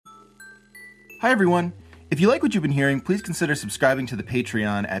Hi, everyone. If you like what you've been hearing, please consider subscribing to the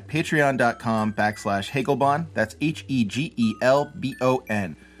Patreon at patreon.com/Hegelbon. That's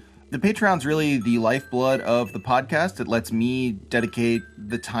Hegelbon. The Patreon's really the lifeblood of the podcast. It lets me dedicate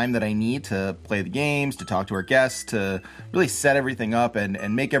the time that I need to play the games, to talk to our guests, to really set everything up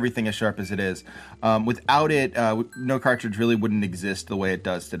and make everything as sharp as it is. Without it, No Cartridge really wouldn't exist the way it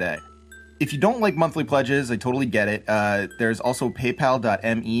does today. If you don't like monthly pledges, I totally get it. There's also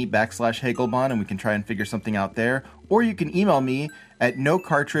paypal.me/Hegelbon, and we can try and figure something out there. Or you can email me at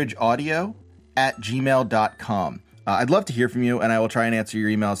nocartridgeaudio@gmail.com. I'd love to hear from you, and I will try and answer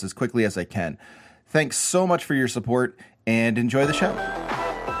your emails as quickly as I can. Thanks so much for your support, and enjoy the show.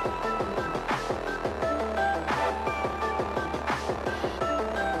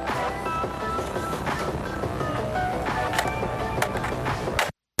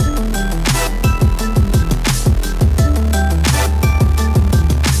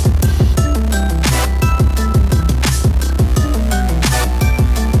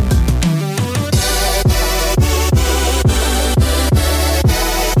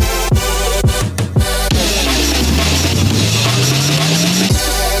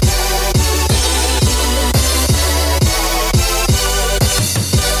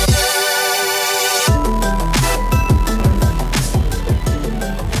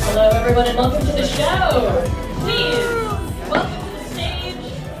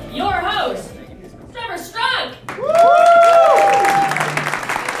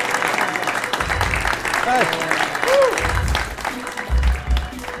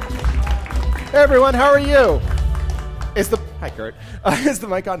 Everyone, how are you? Hi, Kurt. Is the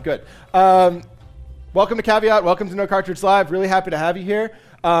mic on? Good. Welcome to Caveat. Welcome to No Cartridge Live. Really happy to have you here.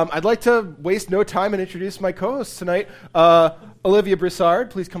 I'd like to waste no time and introduce my co-hosts tonight. Olivia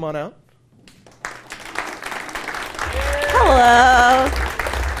Broussard, please come on out. Hello.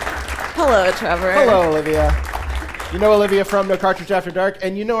 Hello, Trevor. Hello, Olivia. You know Olivia from No Cartridge After Dark,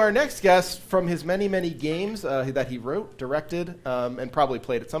 and you know our next guest from his many, many games that he wrote, directed, and probably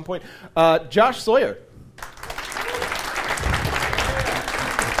played at some point, Josh Sawyer.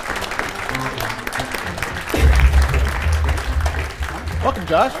 Welcome,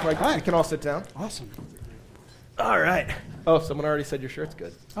 Josh. Hi. We can all sit down. Awesome. All right. Oh, someone already said your shirt's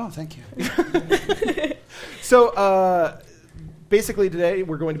good. Oh, thank you. So, basically today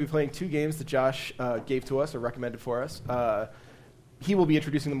we're going to be playing two games that Josh gave to us or recommended for us. He will be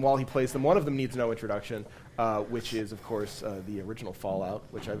introducing them while he plays them. One of them needs no introduction, which is, of course, the original Fallout,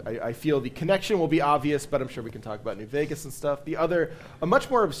 which I feel the connection will be obvious, but I'm sure we can talk about New Vegas and stuff. The other, a much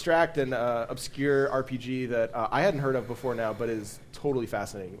more abstract and obscure RPG that I hadn't heard of before now, but is totally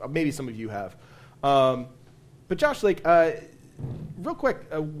fascinating. Maybe some of you have. But Josh, real quick,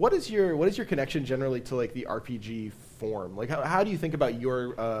 what is your connection generally to the RPG form? How do you think about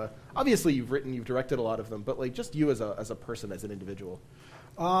your? Obviously, you've directed a lot of them, but just you as a person, as an individual.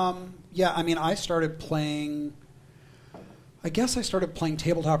 I started playing. I guess I started playing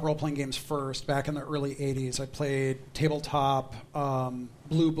tabletop role-playing games first back in the early '80s. I played tabletop,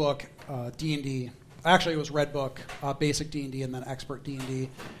 Blue Book, D&D. Actually, it was Red Book, Basic D&D, and then Expert D&D.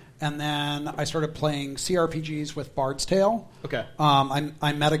 And then I started playing CRPGs with Bard's Tale. Okay.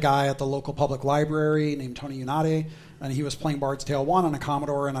 I met a guy at the local public library named Tony Unade, and he was playing Bard's Tale 1 on a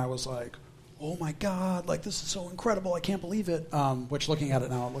Commodore, and I was like, oh my God, this is so incredible, I can't believe it. Which, looking at it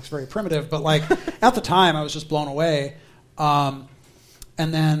now, it looks very primitive, but at the time, I was just blown away. And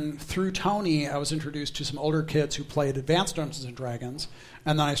then through Tony, I was introduced to some older kids who played Advanced Dungeons & Dragons,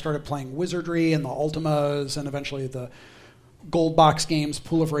 and then I started playing Wizardry and the Ultimas, and eventually the Gold Box games,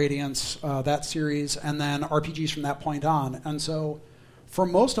 Pool of Radiance, that series, and then RPGs from that point on. And so for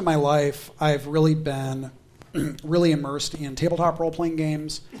most of my life, I've really been really immersed in tabletop role-playing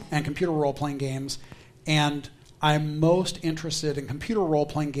games and computer role-playing games, and I'm most interested in computer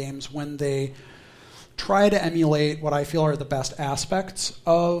role-playing games when they try to emulate what I feel are the best aspects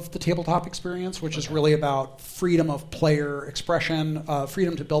of the tabletop experience, which is really about freedom of player expression,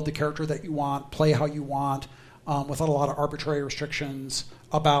 freedom to build the character that you want, play how you want, without a lot of arbitrary restrictions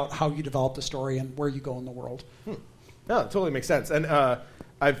about how you develop the story and where you go in the world. No, it totally makes sense. And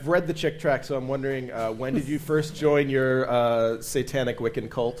I've read the Chick Tract, so I'm wondering, when did you first join your satanic Wiccan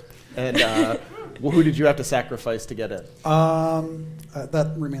cult? And who did you have to sacrifice to get in?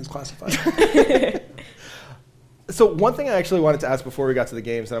 That remains classified. So one thing I actually wanted to ask before we got to the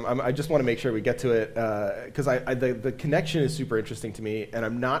games, and I just want to make sure we get to it, because the connection is super interesting to me, and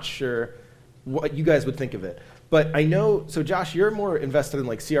I'm not sure what you guys would think of it. But I know, so Josh, you're more invested in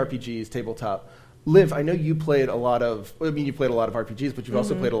CRPGs, tabletop. Liv, I know you played a lot of. I mean, you played a lot of RPGs, but you've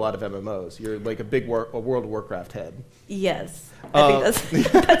also played a lot of MMOs. You're like a big World of Warcraft head. Yes, I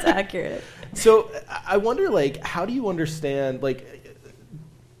think that's accurate. So I wonder, like, how do you understand, like,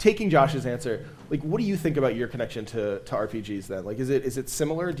 taking Josh's answer? Like, what do you think about your connection to RPGs then? Like, is it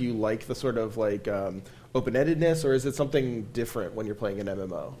similar? Do you like the sort of like open-endedness, or is it something different when you're playing an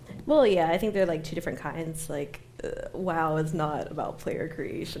MMO? Well, yeah, I think they're like two different kinds. Like, WoW is not about player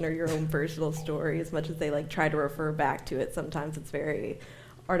creation or your own personal story as much as they like try to refer back to it. Sometimes it's very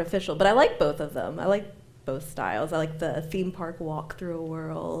artificial, but I like both of them. I like both styles. I like the theme park walk through a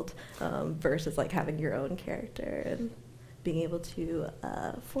world versus like having your own character and being able to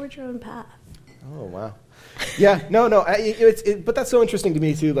forge your own path. Oh, wow. Yeah, no, but that's so interesting to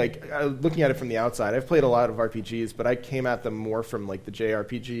me, too, like, looking at it from the outside. I've played a lot of RPGs, but I came at them more from, like, the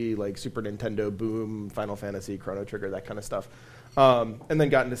JRPG, like Super Nintendo, Boom, Final Fantasy, Chrono Trigger, that kind of stuff, and then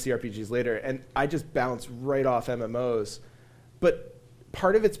got into CRPGs later, and I just bounced right off MMOs, but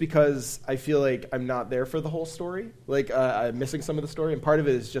part of it's because I feel like I'm not there for the whole story, like, I'm missing some of the story, and part of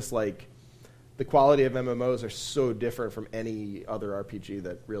it is just, like, the quality of MMOs are so different from any other RPG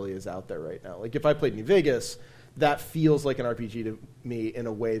that really is out there right now. Like, if I played New Vegas, that feels like an RPG to me in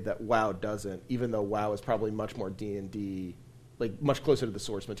a way that WoW doesn't, even though WoW is probably much more D&D, like much closer to the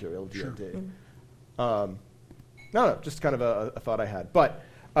source material of D&D. Sure. No, just kind of a thought I had. But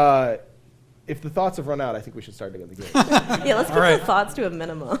if the thoughts have run out, I think we should start again the game. Yeah, let's keep the thoughts to a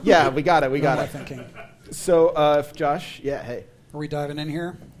minimum. Yeah, we got it. Thinking. So, Josh, hey. Are we diving in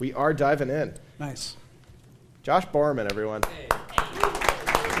here? We are diving in. Nice. Josh Barman, everyone.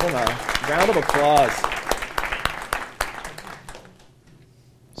 Hold on. Round of applause.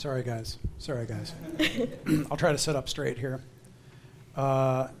 Sorry, guys. I'll try to sit up straight here.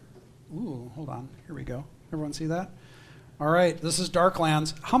 Hold on. Here we go. Everyone see that? All right, this is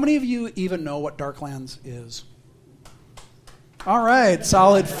Darklands. How many of you even know what Darklands is? All right,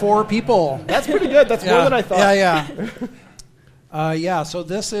 solid 4 people. That's pretty good. That's more than I thought. Yeah. So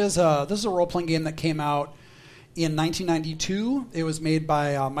this is a role-playing game that came out in 1992. It was made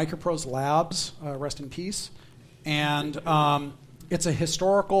by Microprose Labs, rest in peace, and it's a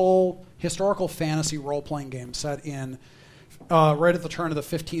historical fantasy role-playing game set in right at the turn of the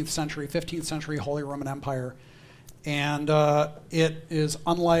 15th century Holy Roman Empire, and it is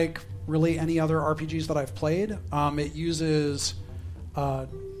unlike really any other RPGs that I've played. It uses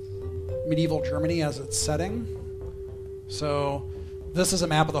medieval Germany as its setting. So this is a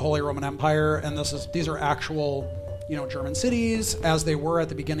map of the Holy Roman Empire, and these are actual, German cities as they were at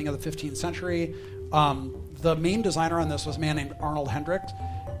the beginning of the 15th century. The main designer on this was a man named Arnold Hendrick,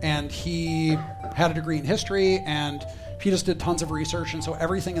 and he had a degree in history, and he just did tons of research, and so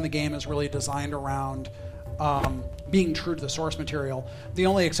everything in the game is really designed around being true to the source material. The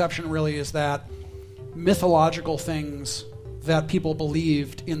only exception really is that mythological things that people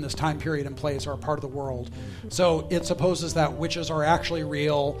believed in this time period and place are a part of the world. So it supposes that witches are actually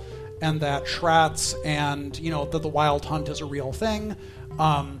real, and that Shrats and, that the Wild Hunt is a real thing,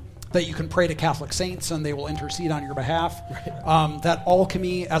 that you can pray to Catholic saints and they will intercede on your behalf, that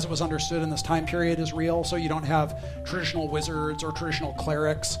alchemy, as it was understood in this time period, is real, so you don't have traditional wizards or traditional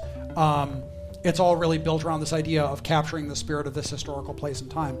clerics. It's all really built around this idea of capturing the spirit of this historical place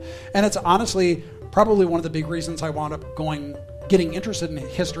and time. And it's honestly probably one of the big reasons I wound up getting interested in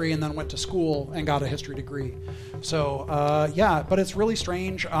history and then went to school and got a history degree. So, but it's really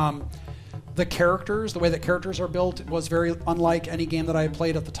strange. The way that characters are built was very unlike any game that I had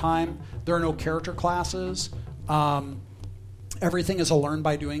played at the time. There are no character classes. Everything is a learn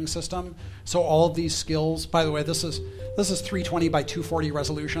by doing system. So all of these skills, by the way, this is 320 by 240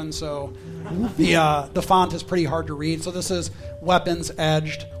 resolution, so the font is pretty hard to read. So this is weapons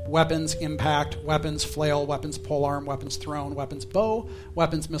edged, weapons impact, weapons flail, weapons polearm, weapons thrown, weapons bow,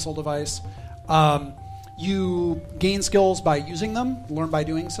 weapons missile device. You gain skills by using them, learn by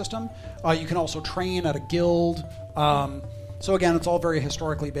doing system. You can also train at a guild. So again, it's all very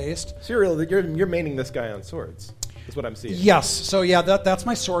historically based. So you're maining this guy on swords, is what I'm seeing. Yes. So that's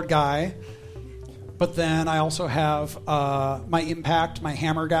my sword guy. But then I also have my impact, my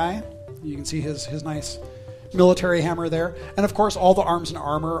hammer guy. You can see his nice military hammer there. And of course, all the arms and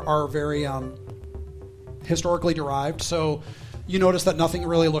armor are very historically derived. So you notice that nothing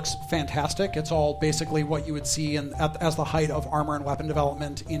really looks fantastic. It's all basically what you would see as the height of armor and weapon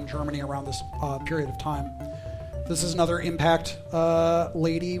development in Germany around this period of time. This is another impact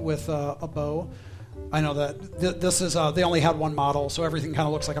lady with a bow. I know that this is they only had one model, so everything kind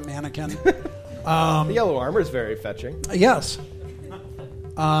of looks like a mannequin. The yellow armor is very fetching. Yes.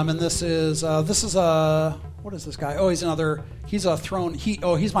 And this is a what is this guy? Oh, he's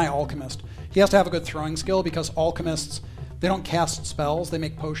my alchemist. He has to have a good throwing skill because alchemists, they don't cast spells, they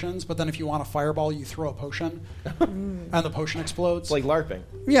make potions, but then if you want a fireball, you throw a potion, and the potion explodes. It's like LARPing.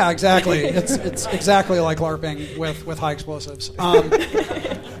 Yeah, exactly. It's exactly like LARPing with high explosives.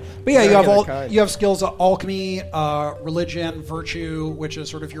 But yeah, you have skills of alchemy, religion, virtue, which is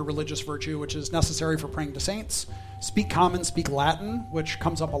sort of your religious virtue, which is necessary for praying to saints. Speak Common, Speak Latin, which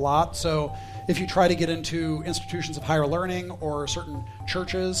comes up a lot. So if you try to get into institutions of higher learning or certain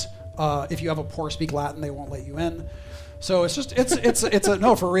churches, if you have a poor Speak Latin, they won't let you in. So it's a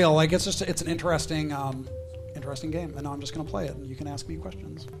no, for real. Like it's an interesting game, and now I'm just going to play it, and you can ask me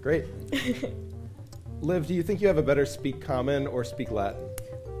questions. Great. Liv, do you think you have a better Speak Common or Speak Latin?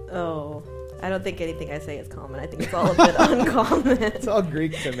 Oh, I don't think anything I say is common. I think it's all a bit uncommon. It's all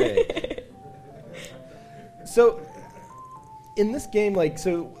Greek to me. So, in this game,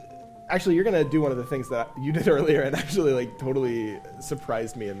 actually, you're going to do one of the things that you did earlier and actually, totally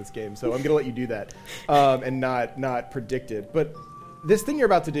surprised me in this game. So I'm going to let you do that and not predict it. But this thing you're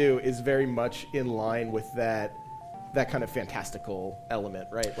about to do is very much in line with that kind of fantastical element,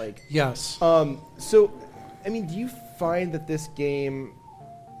 right? Yes. So, I mean, do you find that this game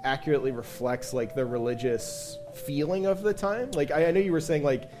accurately reflects the religious feeling of the time? I know you were saying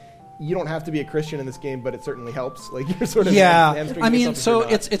you don't have to be a Christian in this game, but it certainly helps. You're sort of I mean, so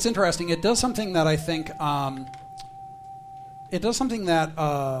it's interesting. It does something that I think Ars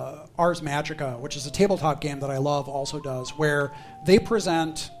Magica, which is a tabletop game that I love, also does, where they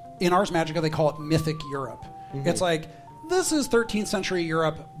present in Ars Magica they call it mythic Europe. Mm-hmm. It's this is 13th century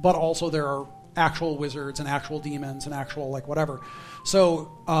Europe, but also there are actual wizards and actual demons and actual whatever.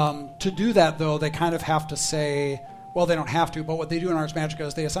 So to do that, though, they kind of have to say, well, they don't have to, but what they do in Ars Magica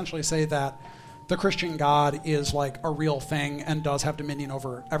is they essentially say that the Christian God is a real thing and does have dominion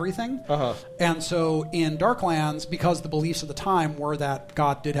over everything. Uh-huh. And so in Darklands, because the beliefs of the time were that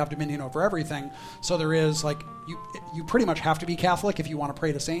God did have dominion over everything, so there is you pretty much have to be Catholic if you want to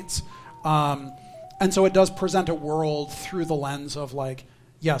pray to saints. And so it does present a world through the lens of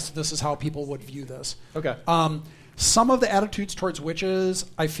yes, this is how people would view this. Okay. Some of the attitudes towards witches,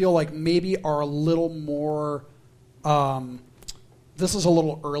 I feel maybe are a little more. This is a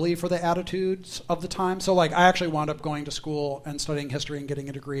little early for the attitudes of the time. So, I actually wound up going to school and studying history and getting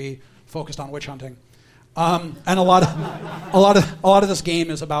a degree focused on witch hunting. And a lot of this game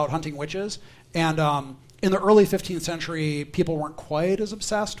is about hunting witches. And in the early 15th century, people weren't quite as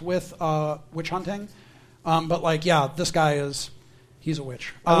obsessed with witch hunting. But this guy is. He's a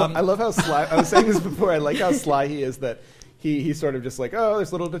witch. I love how sly. I was saying this before. I like how sly he is. That he's sort of just oh,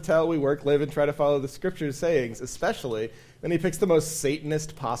 there's little to tell. We work, live, and try to follow the scriptures' sayings. Especially, then he picks the most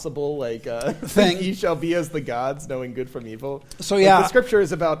Satanist possible thing. Ye shall be as the gods, knowing good from evil. So yeah, the scripture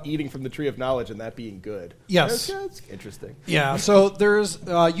is about eating from the tree of knowledge and that being good. Yes, that's interesting. Yeah. So there's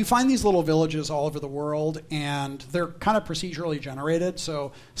you find these little villages all over the world, and they're kind of procedurally generated.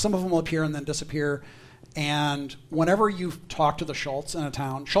 So some of them will appear and then disappear. And whenever you talk to the Schultz in a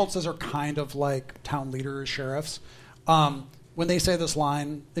town, Schultzes are kind of like town leaders, sheriffs. When they say this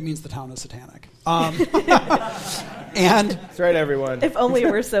line, it means the town is satanic. And that's right, everyone. If only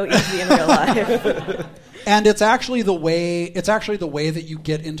it were so easy in real life. And it's actually the way that you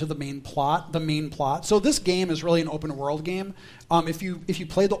get into the main plot. So this game is really an open world game. If you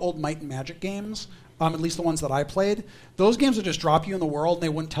play the old Might and Magic games, at least the ones that I played, those games would just drop you in the world and they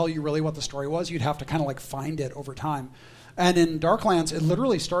wouldn't tell you really what the story was. You'd have to kind of find it over time. And in Darklands, it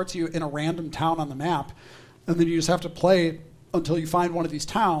literally starts you in a random town on the map, and then you just have to play until you find one of these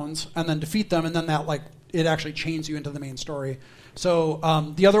towns and then defeat them, and then that it actually chains you into the main story.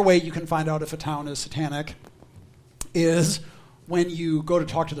 So the other way you can find out if a town is satanic is when you go to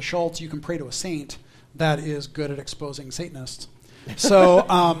talk to the Schultz, you can pray to a saint that is good at exposing Satanists. So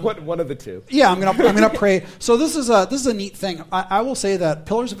one of the two. Yeah, I'm gonna pray. So this is a neat thing. I will say that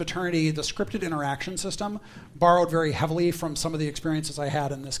Pillars of Eternity, the scripted interaction system, borrowed very heavily from some of the experiences I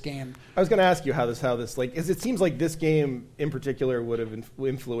had in this game. I was going to ask you how this it seems like this game in particular would have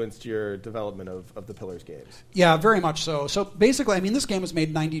influenced your development of the Pillars games. Yeah, very much so. So basically, this game was made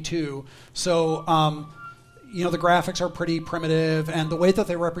in '92. So the graphics are pretty primitive, and the way that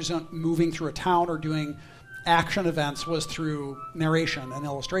they represent moving through a town or doing action events was through narration and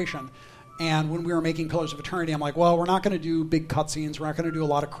illustration. And when we were making Pillars of Eternity, I'm like, well, we're not going to do big cutscenes. We're not going to do a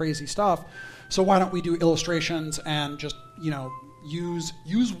lot of crazy stuff. So why don't we do illustrations and just,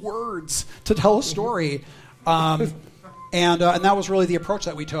 use words to tell a story? And that was really the approach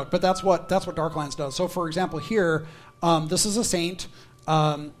that we took. But that's what Darklands does. So, for example, here, this is a saint.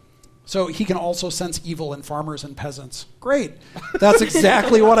 So he can also sense evil in farmers and peasants. Great. That's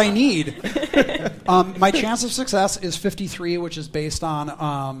exactly what I need. My chance of success is 53, which is based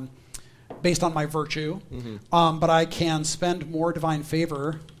on my virtue. But I can spend more divine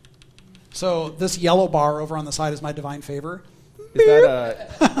favor. So this yellow bar over on the side is my divine favor.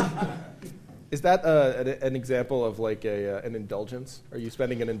 Is that an example of like an indulgence? Are you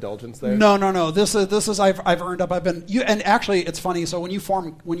spending an indulgence there? No. This is I've earned up. And actually it's funny. So if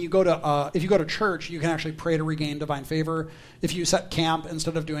you go to church, you can actually pray to regain divine favor. If you set camp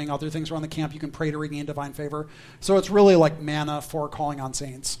instead of doing other things around the camp, you can pray to regain divine favor. So it's really like mana for calling on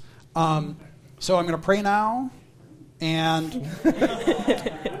saints. So I'm going to pray now, and.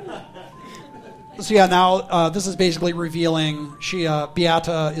 So yeah, now this is basically revealing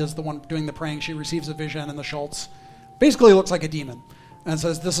Beata is the one doing the praying. She receives a vision, and the Schultz basically looks like a demon, and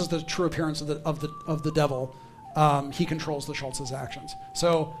says this is the true appearance of the devil. He controls the Schultz's actions.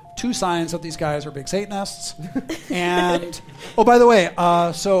 So 2 signs that these guys are big Satanists. And oh, by the way,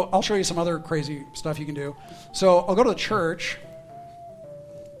 so I'll show you some other crazy stuff you can do. So I'll go to the church.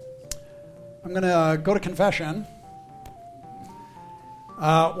 I'm going to go to confession.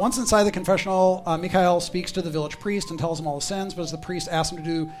 Once inside the confessional, Mikhail speaks to the village priest and tells him all his sins, but as the priest asks him to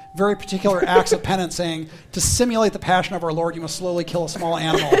do very particular acts of penance, saying, to simulate the passion of our Lord, you must slowly kill a small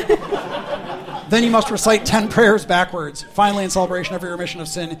animal. Then you must recite 10 prayers backwards. Finally, in celebration of your remission of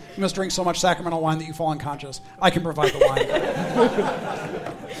sin, you must drink so much sacramental wine that you fall unconscious. I can provide the wine.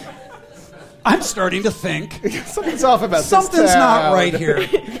 I'm starting to think. Something's off about something's this town. not right here.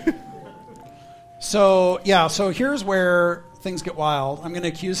 So here's where things get wild. I'm going to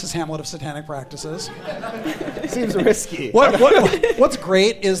accuse his Hamlet of satanic practices. Seems risky. What's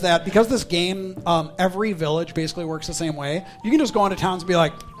great is that because this game, every village basically works the same way, you can just go into towns and be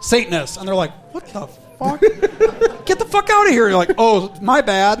like, Satanists, and they're like, what the fuck? Get the fuck out of here. You're like, oh, my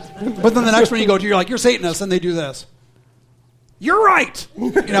bad. But then the next one you go to, you're like, you're Satanists, and they do this. You're right.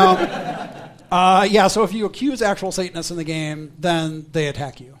 So if you accuse actual Satanists in the game, then they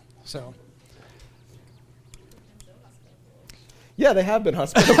attack you. So... Yeah, they have been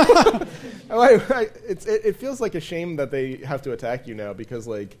hospitable. It feels like a shame that they have to attack you now because,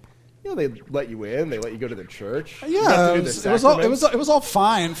 like, they let you in, they let you go to the church. Yeah, it was all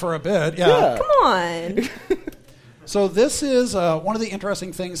fine for a bit. Yeah. Come on. So this is one of the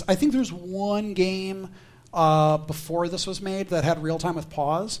interesting things. I think there's one game before this was made that had real-time with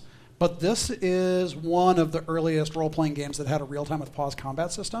pause, but this is one of the earliest role-playing games that had a real-time with pause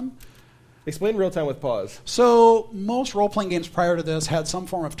combat system. Explain real-time with pause. So most role-playing games prior to this had some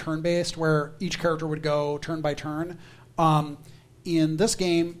form of turn-based where each character would go turn by turn. In this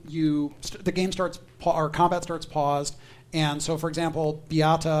game, the game starts or combat starts paused, and so for example,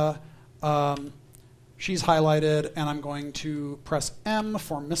 Beata, she's highlighted, and I'm going to press M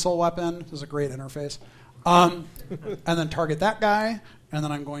for missile weapon. This is a great interface, and then target that guy, and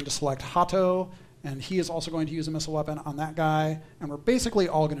then I'm going to select Hato. And he is also going to use a missile weapon on that guy. And we're basically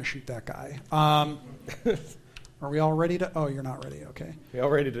all going to shoot that guy. Are we all ready to... Oh, you're not ready. Okay. We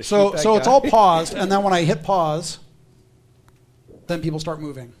all ready to shoot that guy? So it's all paused. And then when I hit pause, then people start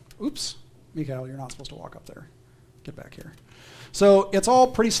moving. Oops. Mikhail, you're not supposed to walk up there. Get back here. So it's all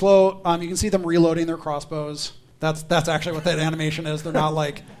pretty slow. You can see them reloading their crossbows. That's actually what that animation is. They're not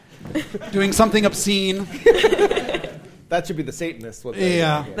like doing something obscene. That should be the Satanists.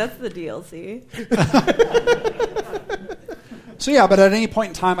 Yeah. That's the DLC. So but at any point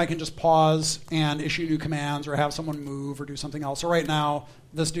in time, I can just pause and issue new commands or have someone move or do something else. So right now,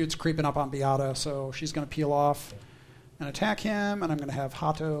 this dude's creeping up on Beata, so she's going to peel off and attack him, and I'm going to have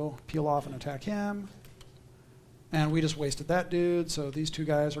Hato peel off and attack him. And we just wasted that dude, so these 2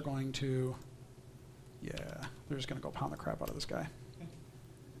 guys are going to... Yeah, they're just going to go pound the crap out of this guy.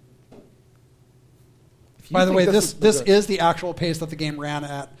 By the way, this is the actual pace that the game ran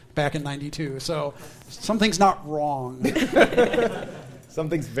at back in '92, so something's not wrong.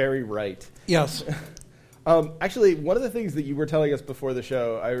 Something's very right. Yes. Actually, one of the things that you were telling us before the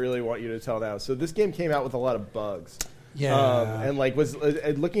show, I really want you to tell now. So this game came out with a lot of bugs. Yeah. And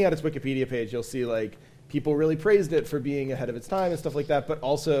looking at its Wikipedia page, you'll see like people really praised it for being ahead of its time and stuff like that, but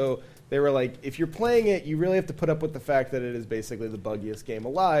also they were like, if you're playing it, you really have to put up with the fact that it is basically the buggiest game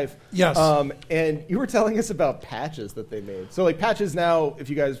alive. Yes. And you were telling us about patches that they made. So like patches now, if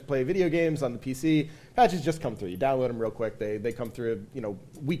you guys play video games on the PC, patches just come through. You download them real quick. They come through.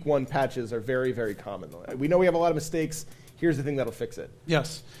 Week 1 patches are very, very common. We know we have a lot of mistakes. Here's the thing that'll fix it.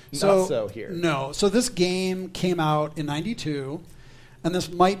 Yes. Not so here. No. So this game came out in '92, and this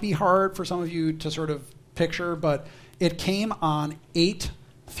might be hard for some of you to sort of picture, but it came on 8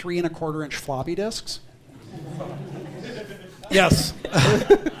 3 1/4 inch floppy disks. Yes.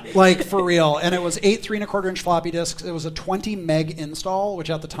 Like, for real. And it was 8 3¼ inch floppy disks. It was a 20 meg install, which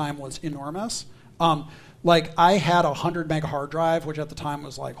at the time was enormous. Like, I had a 100 meg hard drive, which at the time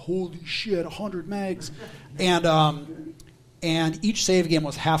was like, holy shit, 100 megs. And each save game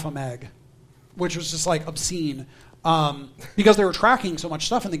was half a meg, which was just like obscene. Because they were tracking so much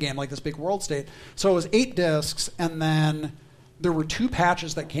stuff in the game, like this big world state. So it was 8 disks, and then there were 2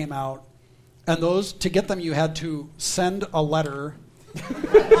 patches that came out. And those, to get them, you had to send a letter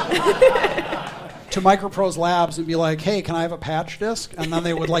to Microprose Labs and be like, hey, can I have a patch disk? And then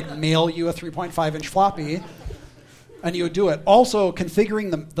they would like mail you a 3.5 inch floppy, and you would do it. Also,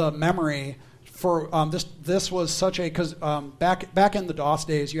 configuring the memory for this was such a, because back in the DOS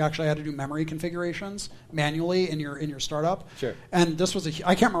days, you actually had to do memory configurations manually in your startup. Sure. And this was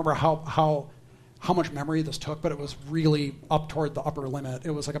I can't remember how much memory this took, but it was really up toward the upper limit.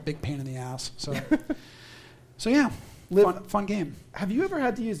 It was like a big pain in the ass. So yeah, fun game. Have you ever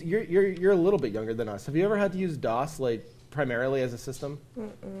had to use? You're a little bit younger than us. Have you ever had to use DOS like primarily as a system?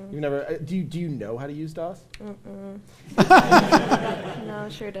 Mm-mm. You've never. Do you know how to use DOS? No,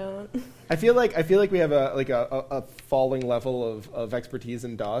 sure don't. I feel like we have a falling level of expertise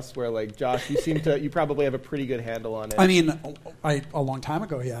in DOS. Where like Josh, you probably have a pretty good handle on it. I mean, a long time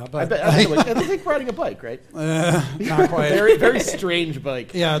ago, yeah, but I bet it's like riding a bike, right? Not quite. Very very strange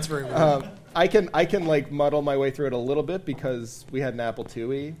bike. Yeah, it's very weird. I can like muddle my way through it a little bit because we had an Apple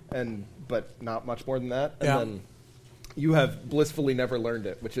IIe, but not much more than that. And then you have blissfully never learned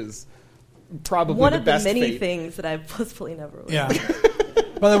it, which is probably one the of the best many fate. things that I've blissfully never learned. Yeah.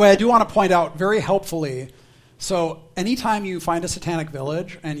 By the way, I do want to point out very helpfully. So anytime you find a satanic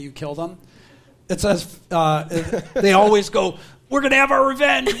village and you kill them, it says they always go, "We're going to have our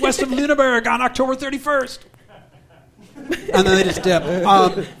revenge west of Lüneburg on October 31st," and then they just dip.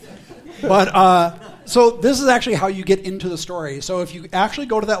 So this is actually how you get into the story. So if you actually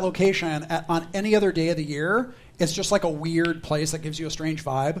go to that location on any other day of the year, it's just like a weird place that gives you a strange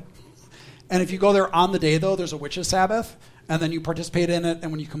vibe. And if you go there on the day, though, there's a witches' Sabbath, and then you participate in it,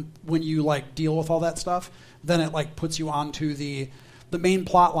 and when you like deal with all that stuff, then it like puts you onto the main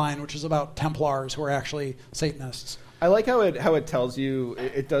plot line, which is about Templars who are actually Satanists. I like how it tells you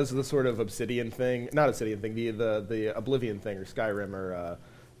it does the sort of Obsidian thing, not Obsidian thing, the Oblivion thing or Skyrim or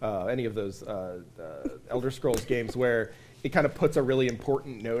any of those Elder Scrolls games where it kind of puts a really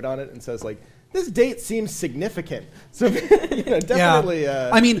important note on it and says like, this date seems significant. So definitely. Yeah.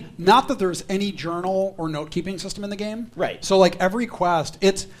 I mean, not that there's any journal or note-keeping system in the game. Right. So like every quest,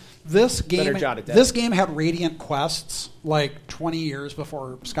 this game had radiant quests like 20 years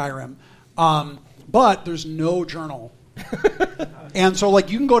before Skyrim, but there's no journal. And so like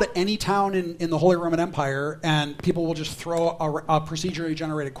you can go to any town in the Holy Roman Empire and people will just throw a procedurally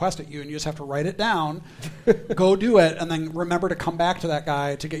generated quest at you and you just have to write it down, go do it, and then remember to come back to that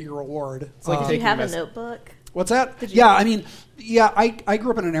guy to get your reward. It's like Did you have a notebook? What's that? I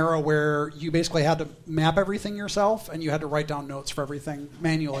grew up in an era where you basically had to map everything yourself and you had to write down notes for everything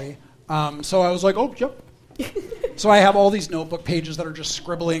manually. So I was like, oh, yep. So I have all these notebook pages that are just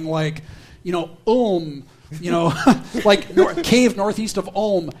scribbling like, like cave northeast of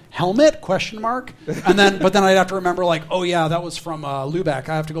Ulm, helmet, ? And then, but then I'd have to remember like, oh yeah, that was from Lübeck.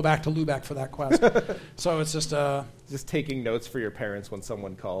 I have to go back to Lübeck for that quest. So it's just taking notes for your parents when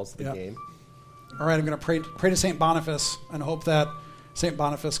someone calls the game. All right, I'm going to pray to St. Boniface and hope that St.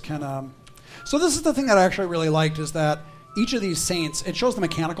 Boniface can... So this is the thing that I actually really liked is that each of these saints, it shows the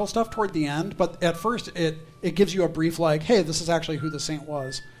mechanical stuff toward the end, but at first it gives you a brief like, hey, this is actually who the saint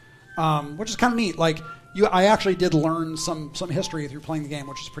was, which is kind of neat. Like, I actually did learn some history through playing the game,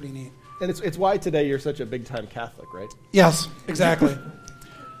 which is pretty neat. And it's why today you're such a big-time Catholic, right? Yes, exactly.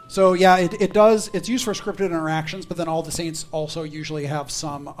 So yeah, it's used for scripted interactions, but then all the saints also usually have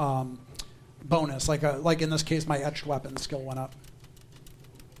some bonus, like in this case, my etched weapon skill went up.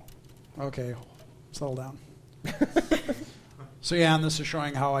 Okay, settle down. So yeah, and this is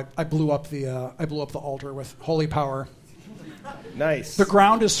showing how I blew up the altar with holy power. Nice. The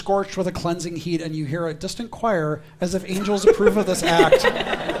ground is scorched with a cleansing heat, and you hear a distant choir as if angels approve of this act.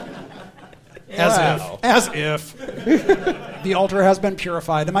 As if. The altar has been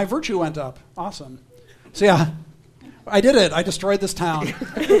purified, and my virtue went up. Awesome. So yeah, I did it. I destroyed this town.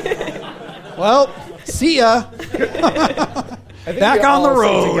 Well, see ya. Back on the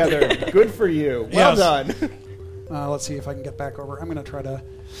road. Together. Good for you. Well done. Let's see if I can get back over. I'm going to try to...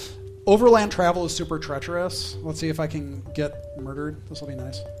 Overland travel is super treacherous. Let's see if I can get murdered. This will be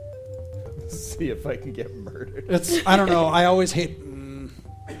nice. See if I can get murdered. I don't know. I always hate...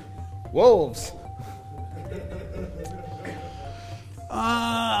 Wolves.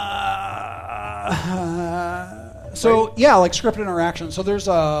 So right? yeah, like scripted interaction. So there's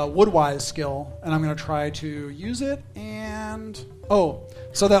a Woodwise skill, and I'm going to try to use it. And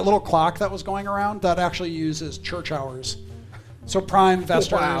so that little clock that was going around, that actually uses church hours. So Prime,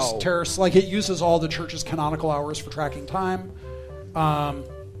 Vesters, Wow. Terrace, like it uses all the church's canonical hours for tracking time. All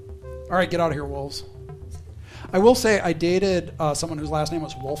right, get out of here, wolves. I will say I dated someone whose last name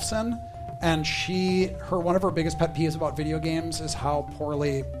was Wolfson, and one of her biggest pet peeves about video games is how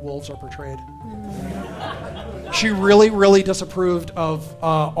poorly wolves are portrayed. She really, really disapproved of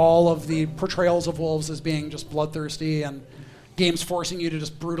all of the portrayals of wolves as being just bloodthirsty and games forcing you to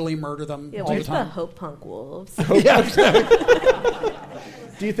just brutally murder them Yeah, all the where's the time. Hope Punk wolves?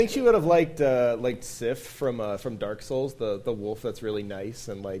 Do you think she would have liked Sif from Dark Souls, the wolf that's really nice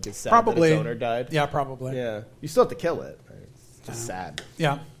and like is sad Probably. that its owner died? Yeah, probably. Yeah. You still have to kill it. It's just sad.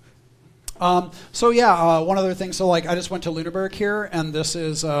 Yeah. One other thing. So like I just went to Lüneburg here, and this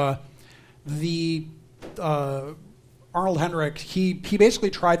is the Arnold Hendrick. He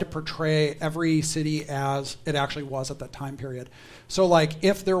basically tried to portray every city as it actually was at that time period. So like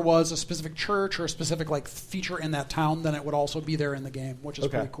if there was a specific church or a specific like feature in that town, then it would also be there in the game, which is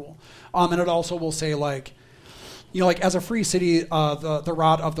pretty cool. And it also will say like, like as a free city, the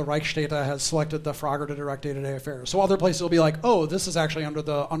Rat of the Reichsstädte has selected the Frogger to direct day-to-day affairs. So other places will be like, oh, this is actually under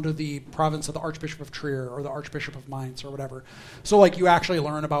the province of the Archbishop of Trier or the Archbishop of Mainz or whatever. So like you actually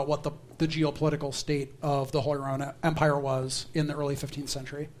learn about what the geopolitical state of the Holy Roman Empire was in the early 15th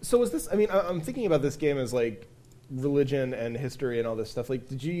century. So is this? I mean, I'm thinking about this game as like religion and history and all this stuff. Like,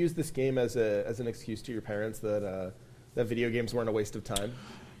 did you use this game as an excuse to your parents that video games weren't a waste of time?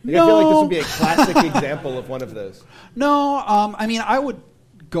 Like, No. I feel like this would be a classic example of one of those. No, I mean, I would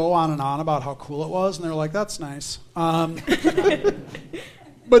go on and on about how cool it was, and they're like, "That's nice." But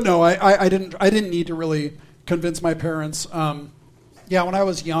no, I didn't need to really convince my parents. When I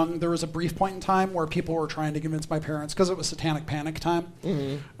was young, there was a brief point in time where people were trying to convince my parents because it was Satanic Panic time,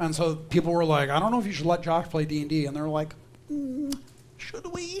 and so people were like, "I don't know if you should let Josh play D&D," and they're like, "Should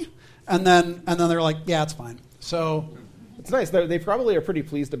we?" And then they're like, "Yeah, it's fine." So. It's nice. They probably are pretty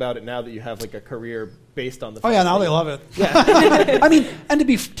pleased about it now that you have like a career based on the. Oh yeah, now they love it. Yeah. I mean, and to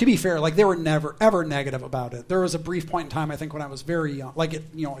be fair, like they were never ever negative about it. There was a brief point in time, I think, when I was very young,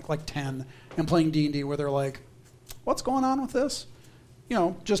 like 10, and playing D&D, where they're like, "What's going on with this?"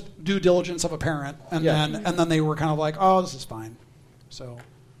 Just due diligence of a parent, and then they were kind of like, "Oh, this is fine." So,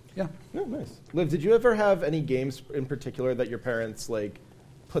 yeah. Oh, nice. Liv, did you ever have any games in particular that your parents like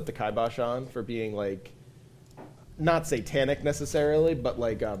put the kibosh on for being like? Not satanic necessarily, but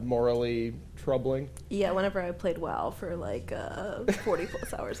like morally troubling. Yeah, whenever I played WoW for like 40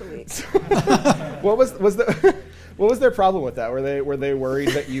 plus hours a week. What was their problem with that? Were they worried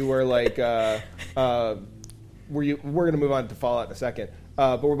that you were like we're going to move on to Fallout in a second,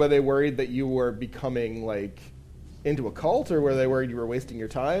 but were they worried that you were becoming like into a cult, or were they worried you were wasting your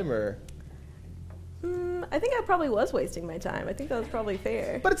time, or? I think I probably was wasting my time. I think that was probably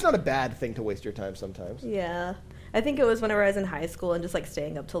fair. But it's not a bad thing to waste your time sometimes. Yeah. I think it was whenever I was in high school and just like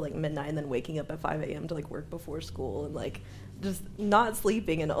staying up till like midnight and then waking up at 5 a.m. to like work before school and like just not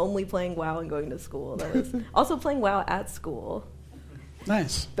sleeping and only playing WoW and going to school. That was also playing WoW at school.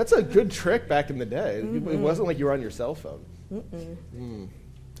 Nice. That's a good trick back in the day. It wasn't like you were on your cell phone.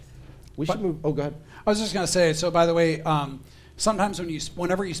 We should move. Oh, go ahead. I was just gonna say. So, by the way, sometimes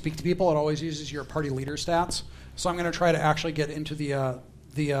whenever you speak to people, it always uses your party leader stats. So I'm gonna try to actually get into the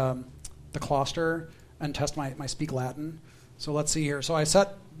Closter and test my Speak Latin. So let's see here. So I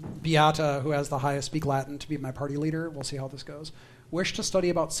set Beata, who has the highest Speak Latin, to be my party leader. We'll see how this goes. Wish to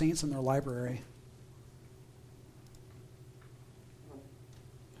study about saints in their library.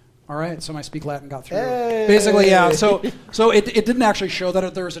 All right, so my Speak Latin got through. Hey! Basically, yeah. So it didn't actually show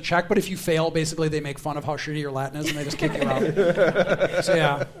that there was a check, but if you fail, basically they make fun of how shitty your Latin is and they just kick you out. So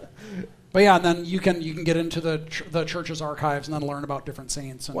yeah. But yeah, and then you can get into the church's archives and then learn about different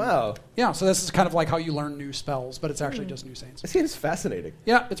saints. And Wow. Yeah, so this is kind of like how you learn new spells, but it's actually just new saints. This game is fascinating.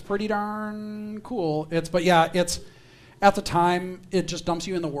 Yeah, it's pretty darn cool. It's at the time it just dumps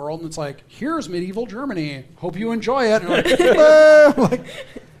you in the world and it's like, here's medieval Germany. Hope you enjoy it. And you're like,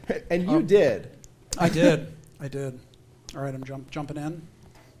 And you did. I did. All right, I'm jumping in.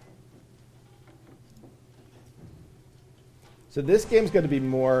 So this game's going to be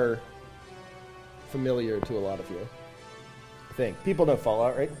more familiar to a lot of you, I think. People know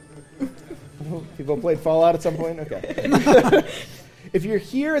Fallout, right? People played Fallout at some point? Okay. If you're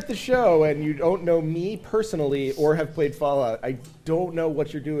here at the show and you don't know me personally or have played Fallout, I don't know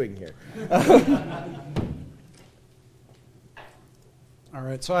what you're doing here. All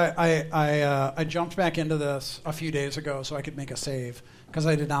right, so I jumped back into this a few days ago so I could make a save because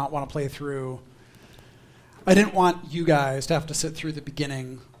I did not want to play through. I didn't want you guys to have to sit through the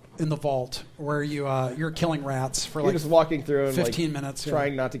beginning in the vault where you're killing rats for You're just walking through and 15 minutes.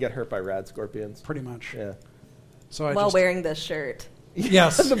 Trying not to get hurt by rad scorpions. Pretty much. Yeah. So While wearing this shirt.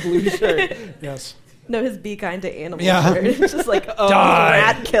 Yes. The blue shirt. Yes. No, his Be Kind to Animals Yeah. shirt. It's just like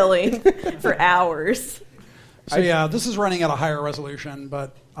rat killing for hours. So yeah, this is running at a higher resolution,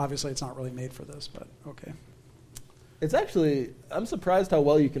 but obviously it's not really made for this, but okay. It's actually, I'm surprised how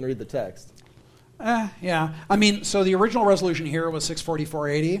well you can read the text. Yeah. I mean, so the original resolution here was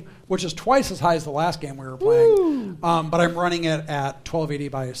 640-480, which is twice as high as the last game we were playing. But I'm running it at 1280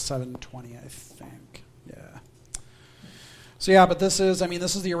 by 720, I think. Yeah. So yeah, but this is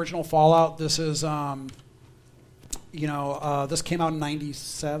the original Fallout. This is, this came out in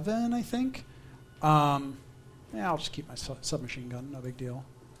 97, I think. Yeah, I'll just keep my submachine gun. No big deal.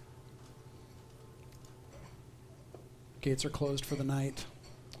 Gates are closed for the night.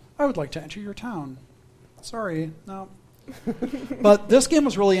 I would like to enter your town. Sorry, no. But this game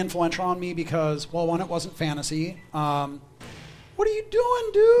was really influential on me because, well, one, it wasn't fantasy. What are you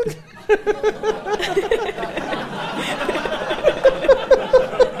doing, dude?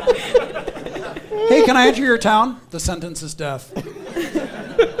 Hey, can I enter your town? The sentence is death.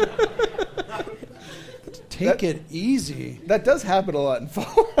 Take it easy. That does happen a lot in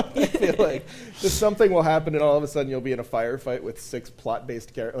Fallout. I feel like just something will happen, and all of a sudden you'll be in a firefight with 6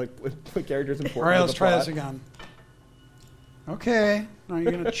 plot-based with characters important. All right, let's try this again. Okay, now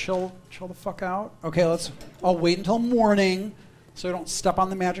you're gonna chill the fuck out. Okay, I'll wait until morning, so I don't step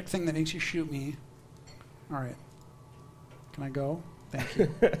on the magic thing that makes you shoot me. All right, can I go? Thank you.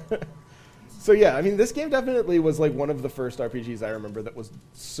 So yeah, I mean, this game definitely was like one of the first RPGs I remember that was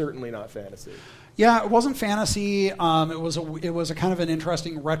certainly not fantasy. Yeah, it wasn't fantasy. It was a kind of an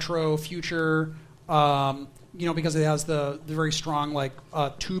interesting retro future. Because it has the very strong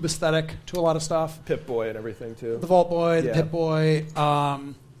tube aesthetic to a lot of stuff. Pip-Boy and everything too. The Vault Boy, the Pip-Boy.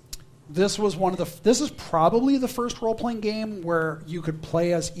 This is probably the first role-playing game where you could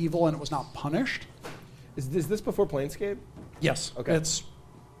play as evil and it was not punished. Is this before Planescape? Yes. Okay. It's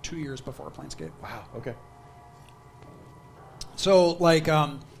 2 years before Planescape. Wow. Okay. So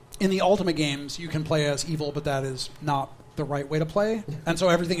in the Ultimate games, you can play as evil, but that is not the right way to play. And so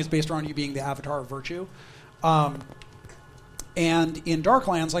everything is based around you being the avatar of virtue. And in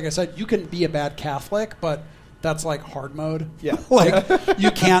Darklands, like I said, you can be a bad Catholic, but that's like hard mode. Yeah. you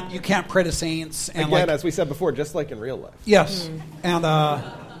can't pray to saints. And again, as we said before, just like in real life. Yes.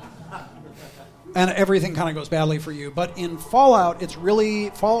 And everything kind of goes badly for you. But in Fallout, it's really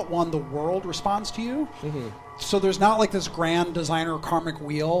Fallout 1, the world responds to you. Mm-hmm. So there's not like this grand designer karmic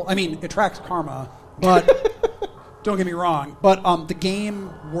wheel. I mean, it tracks karma, but don't get me wrong. But the game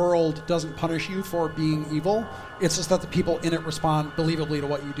world doesn't punish you for being evil. It's just that the people in it respond believably to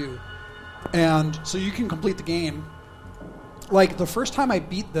what you do. And so you can complete the game. Like, the first time I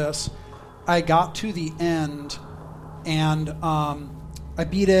beat this, I got to the end, and I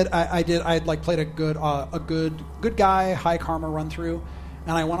beat it. I'd like played a good guy, high karma run through,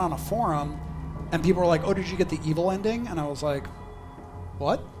 and I went on a forum, and people were like, "Oh, did you get the evil ending?" And I was like,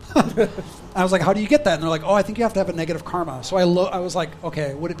 "What?" I was like, "How do you get that?" And they're like, "Oh, I think you have to have a negative karma." So I was like,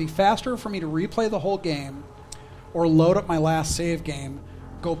 "Okay, would it be faster for me to replay the whole game, or load up my last save game,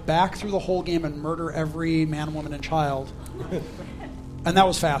 go back through the whole game and murder every man, woman, and child?" And that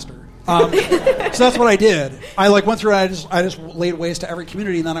was faster. So that's what I did. I went through and I just laid waste to every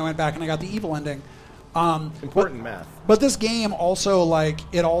community, and then I went back and I got the evil ending. Important math. But this game also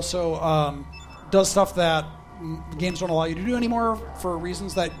does stuff that games don't allow you to do anymore for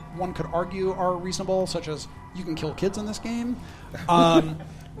reasons that one could argue are reasonable, such as you can kill kids in this game.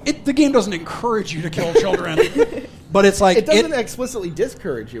 The game doesn't encourage you to kill children, but it's like it doesn't explicitly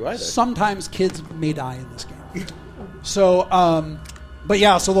discourage you either. Sometimes kids may die in this game. So. But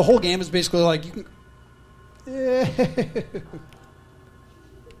yeah, so the whole game is basically like you can.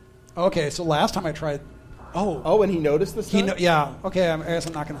 Okay, so last time I tried. Oh, and he noticed this stuff? Yeah. Okay, I guess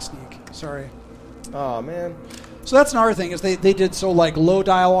I'm not going to sneak. Sorry. Oh man. So that's another thing is they did low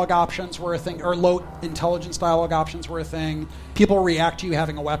dialogue options were a thing, or low intelligence dialogue options were a thing. People react to you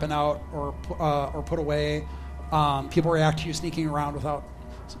having a weapon out or put away. People react to you sneaking around without.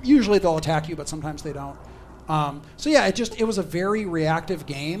 Usually they'll attack you, but sometimes they don't. So yeah, it was a very reactive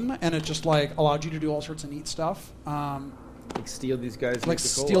game, and it just allowed you to do all sorts of neat stuff. Steal these guys.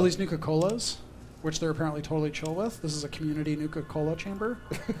 Steal these Nuka-Colas, which they're apparently totally chill with. This is a community Nuka-Cola chamber.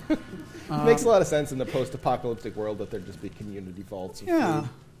 Makes a lot of sense in the post-apocalyptic world that there'd just be community vaults. Yeah.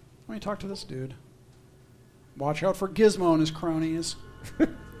 Let me talk to this dude. Watch out for Gizmo and his cronies.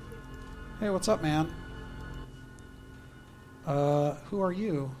 Hey, what's up, man? Who are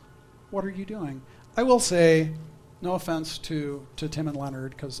you? What are you doing? I will say, no offense to Tim and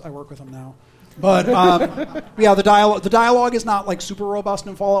Leonard, because I work with them now. But yeah, the dialogue is not like super robust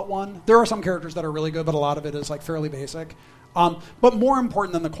in Fallout 1. There are some characters that are really good, but a lot of it is like fairly basic. But more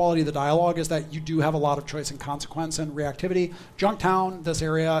important than the quality of the dialogue is that you do have a lot of choice and consequence and reactivity. Junktown, this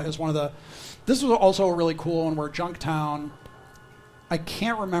area, is one of the... This was also a really cool one where Junktown... I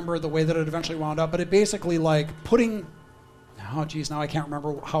can't remember the way that it eventually wound up, but it basically like putting... Oh, geez, now I can't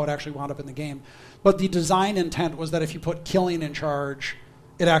remember how it actually wound up in the game. But the design intent was that if you put Killing in charge,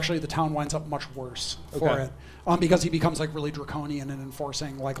 the town winds up much worse for it. Because he becomes like really draconian in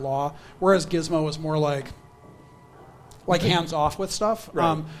enforcing like law, whereas Gizmo is more like hands off with stuff.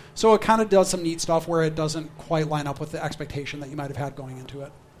 Right. So it kind of does some neat stuff where it doesn't quite line up with the expectation that you might have had going into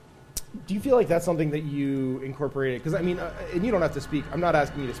it. Do you feel like that's something that you incorporated? Because, I mean, and you don't have to speak, I'm not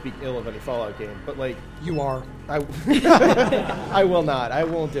asking you to speak ill of any Fallout game, but, like... You are. I will not. I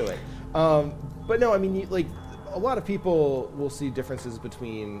won't do it. But, no, I mean, like, a lot of people will see differences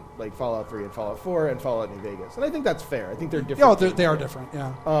between, like, Fallout 3 and Fallout 4 and Fallout New Vegas. And I think that's fair. I think they're different. Yeah, they are different,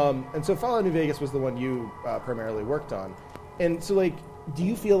 yeah. And so Fallout New Vegas was the one you primarily worked on. And so, like, do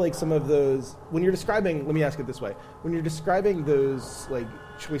you feel like some of those... When you're describing... Let me ask it this way. When you're describing those, like...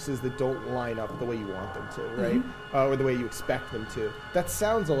 choices that don't line up the way you want them to, right? Or the way you expect them to. That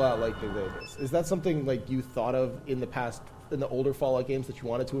sounds a lot like New Vegas. Is that something like you thought of in the past, in the older Fallout games that you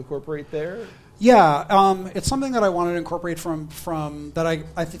wanted to incorporate there? Yeah, it's something that I wanted to incorporate from that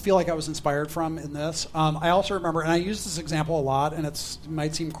I feel like I was inspired from in this. I also remember, and I use this example a lot, and it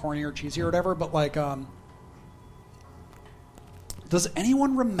might seem corny or cheesy or whatever, but like, does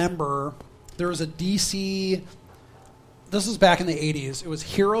anyone remember there was a DC... This was back in the 80s. It was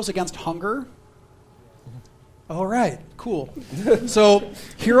Heroes Against Hunger. All right, cool. So,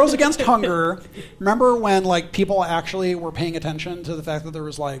 Heroes Against Hunger. Remember when like people actually were paying attention to the fact that there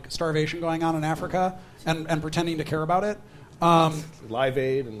was like starvation going on in Africa and pretending to care about it? Live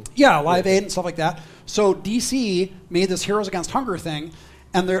Aid and Live Aid and stuff like that. So DC made this Heroes Against Hunger thing,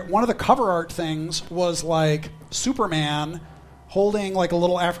 and one of the cover art things was like Superman holding like a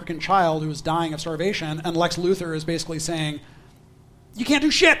little African child who was dying of starvation, and Lex Luthor is basically saying, "You can't do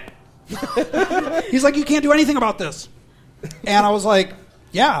shit." He's like, "You can't do anything about this." And I was like,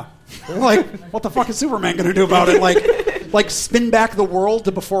 "Yeah." Like, what the fuck is Superman going to do about it? Like spin back the world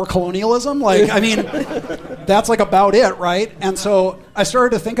to before colonialism? Like, I mean, that's like about it, right? And so I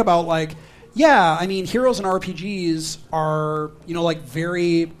started to think about like, yeah, I mean, heroes and RPGs are, like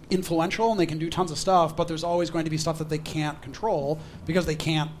very influential and they can do tons of stuff, but there's always going to be stuff that they can't control because they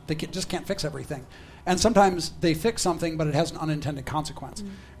just can't fix everything. And sometimes they fix something, but it has an unintended consequence.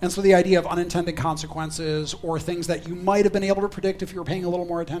 And so the idea of unintended consequences or things that you might have been able to predict if you were paying a little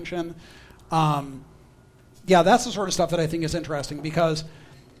more attention, that's the sort of stuff that I think is interesting because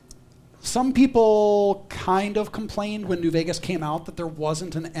some people kind of complained when New Vegas came out that there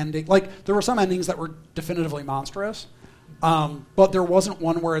wasn't an ending. Like, there were some endings that were definitively monstrous, but there wasn't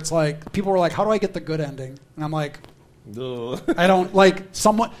one where it's like, people were like, how do I get the good ending? And I'm like, I don't, like,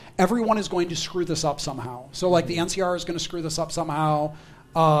 everyone is going to screw this up somehow. So, like, the NCR is going to screw this up somehow.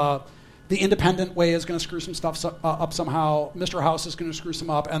 The independent way is going to screw some stuff up somehow. Mr. House is going to screw some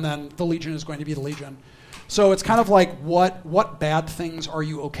up, and then the Legion is going to be the Legion. So it's kind of like, what bad things are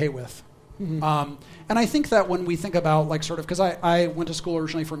you okay with? And I think that when we think about, like, sort of, because I went to school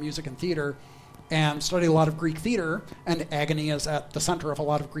originally for music and theater and studied a lot of Greek theater, and Agony is at the center of a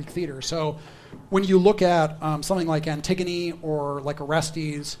lot of Greek theater. So when you look at something like Antigone or like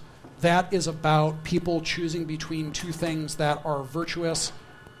Orestes, that is about people choosing between two things that are virtuous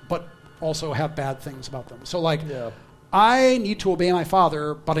but also have bad things about them. So, like, I need to obey my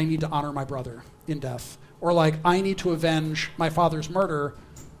father, but I need to honor my brother in death. Or, like, I need to avenge my father's murder,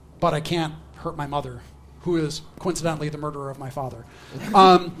 but I can't hurt my mother, who is coincidentally the murderer of my father.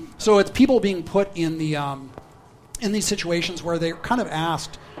 So it's people being put in these situations where they're kind of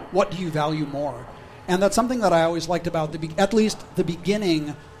asked, what do you value more? And that's something that I always liked about at least the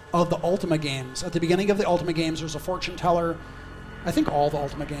beginning of the Ultima games. At the beginning of the Ultima games, there's a fortune teller. I think all the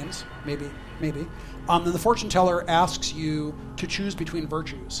Ultima games, maybe. And the fortune teller asks you to choose between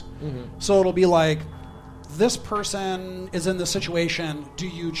virtues. So it'll be like, this person is in this situation. Do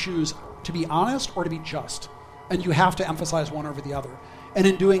you choose to be honest or to be just? And you have to emphasize one over the other. And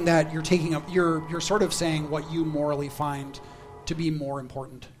in doing that, you're sort of saying what you morally find to be more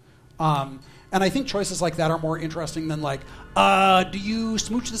important. And I think choices like that are more interesting than like, do you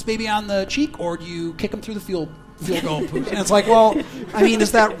smooch this baby on the cheek or do you kick him through the field goal? And it's like, well, I mean,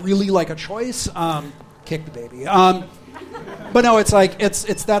 is that really like a choice? Kick the baby. But no, it's like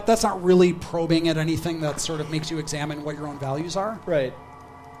it's that's not really probing at anything that sort of makes you examine what your own values are. Right.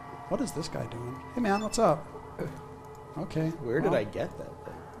 What is this guy doing? Hey, man, what's up? Okay. Where did I get that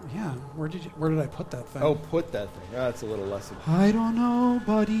thing? Yeah, where did I put that thing? Oh, put that thing. Oh, that's a little less. I don't know,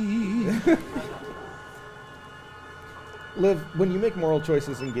 buddy. Liv, when you make moral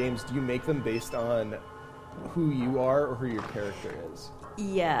choices in games, do you make them based on who you are or who your character is?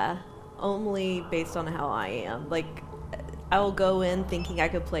 Yeah, only based on how I am. Like, I will go in thinking I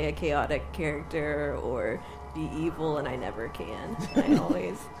could play a chaotic character or be evil, and I never can. I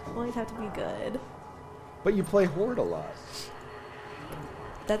always have to be good. But you play Horde a lot.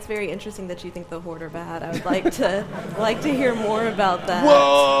 That's very interesting that you think the Horde are bad. I would like to hear more about that.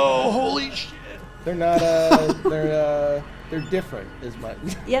 Whoa! Holy shit! They're not. They're different. Is my.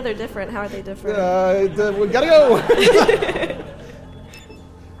 Yeah, they're different. How are they different? We gotta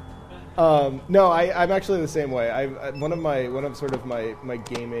go. No, I'm actually the same way. One of my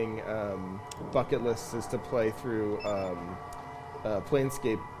gaming bucket lists is to play through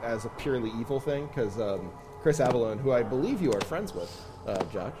Planescape as a purely evil thing, because Chris Avellone, who I believe you are friends with,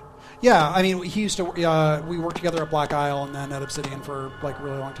 Josh. Yeah, I mean, he used to. We worked together at Black Isle and then at Obsidian for like a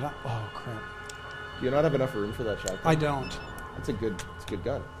really long time. Oh crap! Do you not have enough room for that shotgun? I don't. It's a good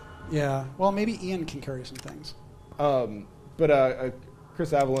gun. Yeah. Well, maybe Ian can carry some things. But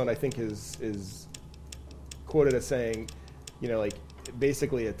Chris Avellone, I think, is quoted as saying, like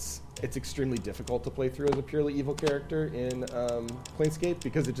basically it's extremely difficult to play through as a purely evil character in Planescape,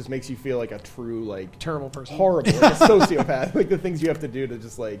 because it just makes you feel like a true, like, terrible person, horrible, like a sociopath. Like the things you have to do to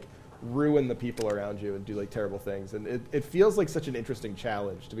just like ruin the people around you and do like terrible things, and it feels like such an interesting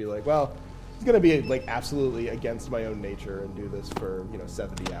challenge to be like, well, it's going to be like absolutely against my own nature and do this for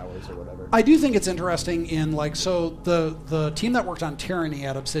 70 hours or whatever. I do think it's interesting in like, so the team that worked on Tyranny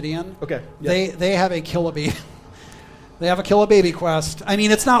at Obsidian, okay, yes. they have a kill a baby. They have a kill a baby quest. I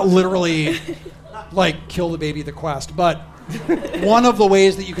mean, it's not literally like kill the baby the quest, but one of the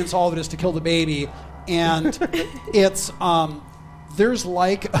ways that you can solve it is to kill the baby, and it's there's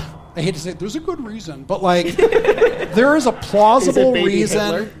like, I hate to say it, there's a good reason, but like there is a plausible reason.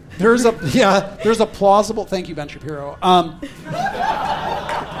 Hitler? There's a plausible. Thank you, Ben Shapiro.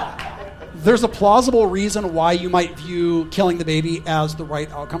 There's a plausible reason why you might view killing the baby as the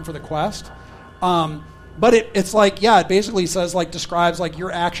right outcome for the quest. But it's like, yeah, it basically says, like, describes, like,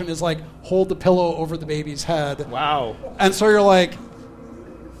 your action is, like, hold the pillow over the baby's head. Wow. And so you're like,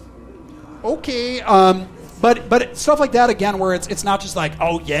 okay. But stuff like that, again, where it's not just like,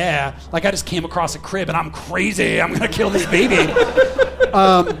 oh, yeah, like, I just came across a crib and I'm crazy, I'm going to kill this baby.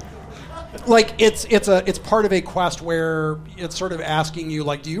 Like, it's part of a quest where it's sort of asking you,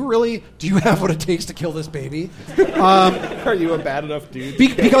 like, do you have what it takes to kill this baby? Are you a bad enough dude?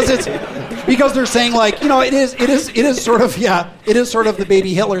 Because they're saying, like, it is sort of the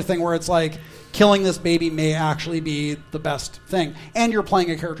baby Hitler thing, where it's like killing this baby may actually be the best thing, and you're playing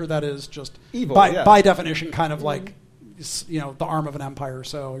a character that is just evil, by definition, kind of like the arm of an empire.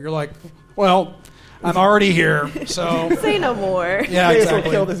 So you're like, well, I'm already here, so say no more. Yeah,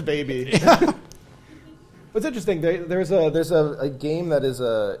 exactly. Kill this baby. What's interesting? There's a game that is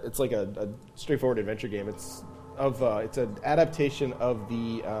it's like a straightforward adventure game. It's an adaptation of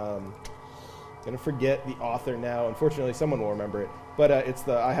the I'm gonna forget the author now. Unfortunately, someone will remember it. But it's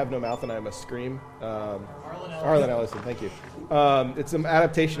the I Have No Mouth and I Must Scream. Arlen Ellison, thank you. It's an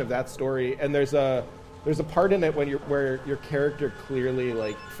adaptation of that story, and there's a part in it where your character clearly,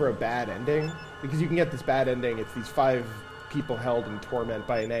 like, for a bad ending. Because you can get this bad ending. It's these 5 people held in torment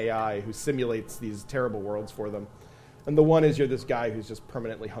by an AI who simulates these terrible worlds for them. And the one is you're this guy who's just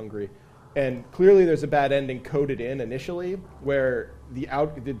permanently hungry. And clearly there's a bad ending coded in initially, where the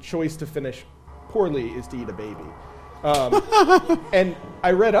choice to finish poorly is to eat a baby. And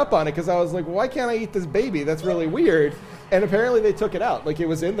I read up on it because I was like, well, why can't I eat this baby? That's really weird. And apparently they took it out. Like, it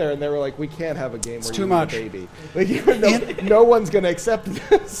was in there, and they were like, we can't have a game where you eat a baby. Like, no one's going to accept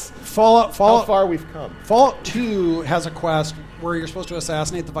this. How far we've come. Fallout 2 has a quest where you're supposed to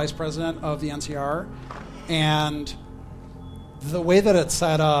assassinate the vice president of the NCR. And the way that it's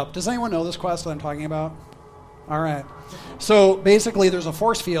set up... Does anyone know this quest that I'm talking about? All right. So, basically, there's a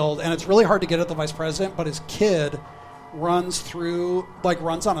force field, and it's really hard to get at the vice president, but his kid runs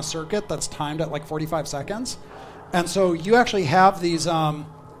on a circuit that's timed at, like, 45 seconds. And so you actually have these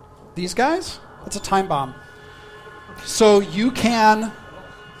guys. It's a time bomb. So you can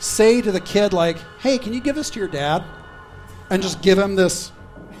say to the kid, like, hey, can you give this to your dad? And just give him this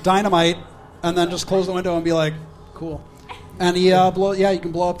dynamite, and then just close the window and be like, cool. And you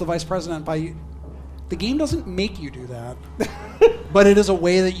can blow up the vice president by... The game doesn't make you do that. But it is a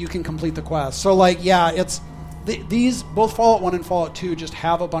way that you can complete the quest. So, like, yeah, it's... These, both Fallout 1 and Fallout 2 just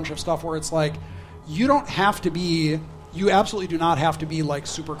have a bunch of stuff where it's like, you don't have to be you absolutely do not have to be like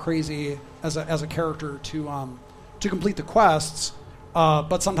super crazy as a character to complete the quests,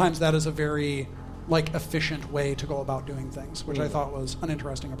 but sometimes that is a very like efficient way to go about doing things, which I thought was an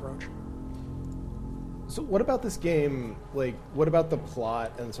interesting approach. So what about this game, like, what about the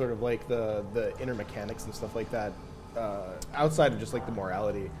plot and sort of like the inner mechanics and stuff like that, outside of just like the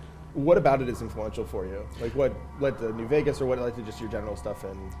morality? What about it is influential for you? Like, what led to New Vegas, or what led to just your general stuff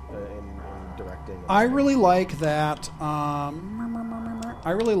in directing? I really like that.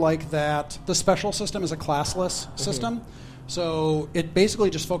 The special system is a classless system, so it basically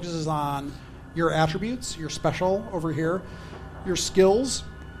just focuses on your attributes, your special over here, your skills.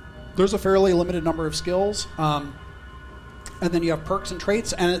 There's a fairly limited number of skills, and then you have perks and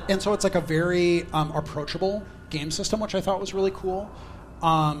traits, and so it's like a very approachable game system, which I thought was really cool.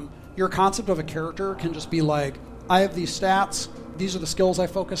 Your concept of a character can just be like, I have these stats, these are the skills I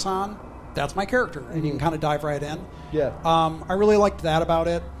focus on, that's my character, and you can kind of dive right in. Yeah. I really liked that about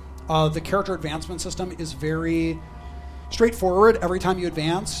it. The character advancement system is very straightforward. Every time you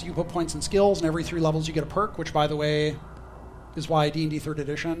advance, you put points in skills, and every 3 levels you get a perk, which, by the way, is why D&D 3rd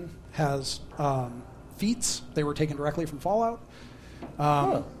Edition has feats. They were taken directly from Fallout.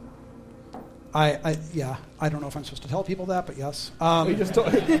 I don't know if I'm supposed to tell people that, but yes. You just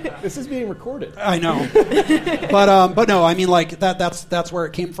told, this is being recorded. I know, but no, I mean, like that's where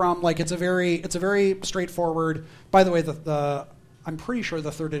it came from. Like it's a very straightforward. By the way, the I'm pretty sure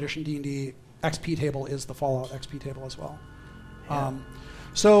the 3rd Edition D&D XP table is the Fallout XP table as well.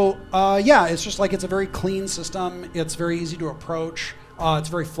 Yeah. It's just like it's a very clean system. It's very easy to approach. It's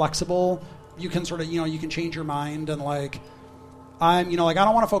very flexible. You can sort of you can change your mind and like. I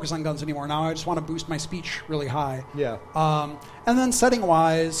don't want to focus on guns anymore. Now I just want to boost my speech really high. Yeah. And then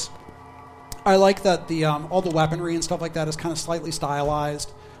setting-wise, I like that the all the weaponry and stuff like that is kind of slightly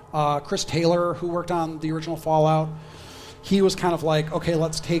stylized. Chris Taylor, who worked on the original Fallout, he was kind of like, okay,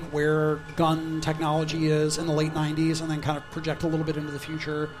 let's take where gun technology is in the late 90s and then kind of project a little bit into the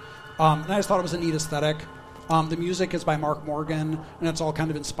future. And I just thought it was a neat aesthetic. The music is by Mark Morgan, and it's all kind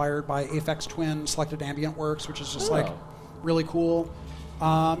of inspired by Aphex Twin Selected Ambient Works, which is just like... really cool.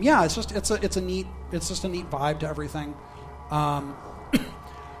 It's just a neat vibe to everything.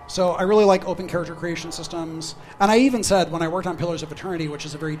 So I really like open character creation systems. And I even said when I worked on Pillars of Eternity, which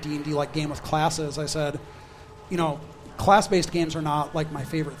is a very D&D like game with classes, I said, class-based games are not like my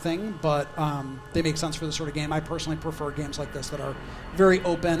favorite thing, but they make sense for this sort of game. I personally prefer games like this that are very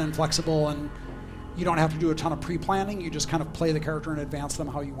open and flexible, and you don't have to do a ton of pre-planning. You just kind of play the character and advance them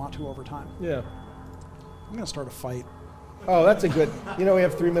how you want to over time. Yeah. I'm going to start a fight. Oh, that's a good... we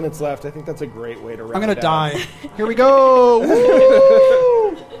have 3 minutes left. I think that's a great way to wrap it. I'm going to die. Here we go.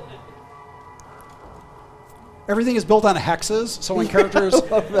 Woo! Everything is built on hexes, so when characters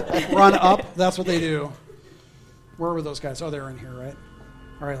run up, that's what they do. Where were those guys? Oh, they're in here, right?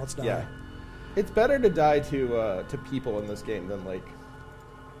 All right, let's die. Yeah. It's better to die to people in this game than, like,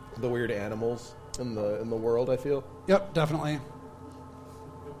 the weird animals in the world, I feel. Yep, definitely.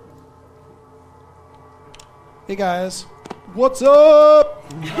 Hey, guys. What's up?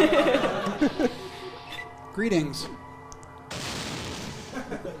 Greetings.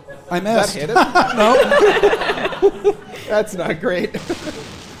 I missed. That hit him? No. That's not great.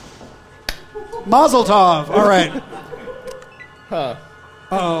 Mazel tov. All right. Huh.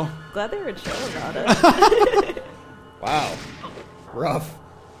 Uh-oh. Glad they were chill about it. Wow. Rough.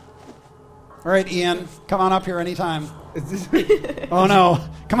 All right, Ian. Come on up here anytime. Oh, no.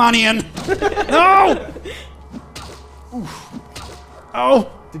 Come on, Ian. No! Oof.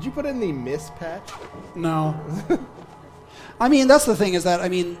 Oh! Did you put in the miss patch? No. I mean, that's the thing is that,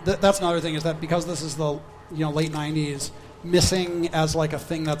 that's another thing is that because this is the, late 90s, missing as like a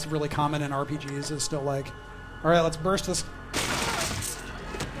thing that's really common in RPGs is still like, all right, let's burst this.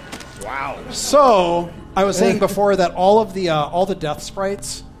 Wow. So, I was saying before that all the death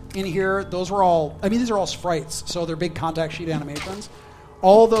sprites in here, these are all sprites, so they're big contact sheet animations.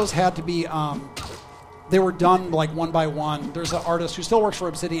 All those had to be, they were done like one by one. There's an artist who still works for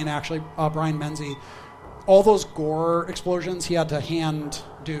Obsidian, actually, Brian Menzie. All those gore explosions he had to hand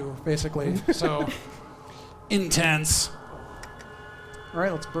do, basically. So, intense. All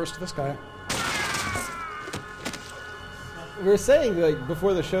right, let's burst this guy. We were saying like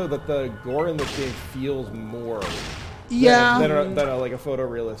before the show that the gore in this game feels more Yeah. than a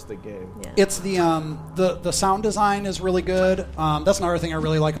photorealistic game. Yeah. It's the sound design is really good. That's another thing I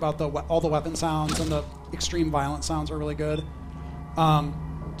really like about all the weapon sounds, and the extreme violent sounds are really good.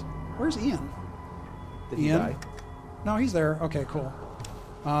 Where's Ian? Did he Ian? die? No, he's there. Okay, cool.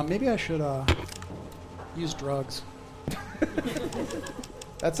 Maybe I should use drugs.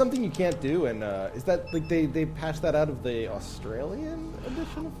 That's something you can't do. And is that like they patched that out of the Australian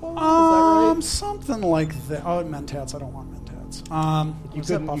edition of Fallout? Is that right? Something like that. Oh, Mentats. I don't want Mentats. You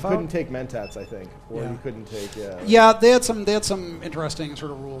couldn't take Mentats, I think, or you couldn't take. Yeah, they had some interesting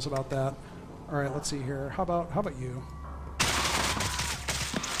sort of rules about that. All right, let's see here. How about you?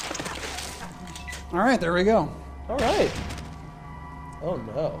 All right, there we go. All right. Oh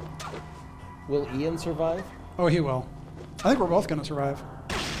no. Will Ian survive? Oh, he will. I think we're both going to survive.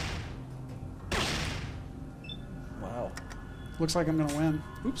 Wow. Looks like I'm going to win.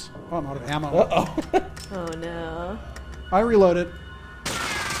 Oops. Oh, I'm out of ammo. Uh-oh. Oh no. I reloaded.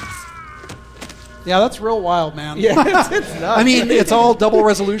 Yeah, that's real wild, man. Yeah, it's not. I mean, it's all double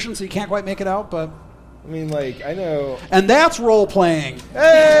resolution, so you can't quite make it out, but... I mean, like, I know... And that's role-playing.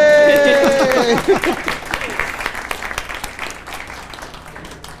 Hey!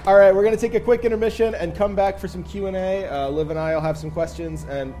 All right, we're going to take a quick intermission and come back for some Q&A. Liv and I will have some questions.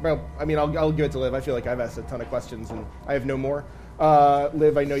 And, well, I mean, I'll give it to Liv. I feel like I've asked a ton of questions, and I have no more.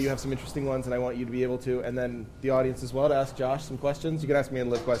 Liv, I know you have some interesting ones, and I want you to be able to, and then the audience as well, to ask Josh some questions. You can ask me and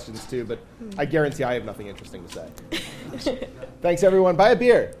Liv questions, too, but I guarantee I have nothing interesting to say. Thanks, everyone. Buy a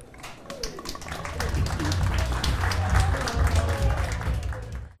beer.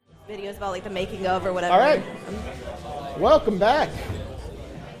 Videos about like the making of or whatever. All right. Welcome back.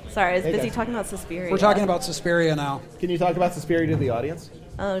 Sorry, I was busy guys. talking about Suspiria. We're talking about Suspiria now. Can you talk about Suspiria to the audience?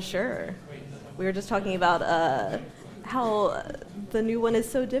 Oh, sure. We were just talking about how the new one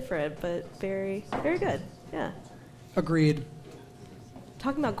is so different, but very, very good. Yeah. Agreed.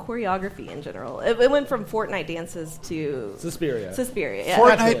 Talking about choreography in general. It went from Fortnite dances to Suspiria. Yeah.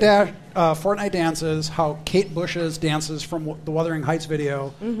 Fortnite dances, how Kate Bush's dances from the Wuthering Heights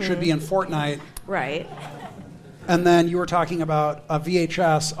video should be in Fortnite. Right. And then you were talking about a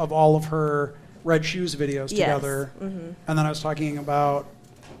VHS of all of her Red Shoes videos together. And then I was talking about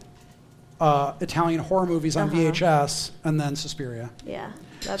Italian horror movies on VHS, and then Suspiria. Yeah.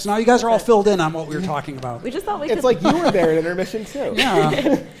 So now you guys are all filled in on what we were talking about. We just thought we could... It's like you were there at intermission, too.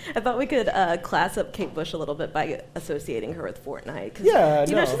 Yeah. I thought we could class up Kate Bush a little bit by associating her with Fortnite. 'Cause, Yeah,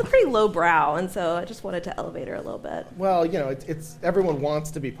 you know, she's a pretty low brow, and so I just wanted to elevate her a little bit. Well, you know, it's everyone wants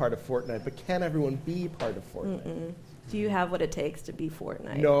to be part of Fortnite, but can everyone be part of Fortnite? Do you have what it takes to be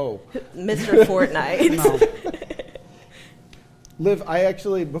Fortnite? No. Mr. Fortnite. No. Liv, I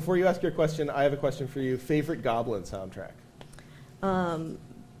actually, before you ask your question, I have a question for you. Favorite Goblin soundtrack?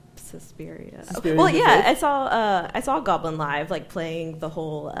 Suspiria. Suspiria's Well, your yeah, favorite? I saw Goblin live, like playing the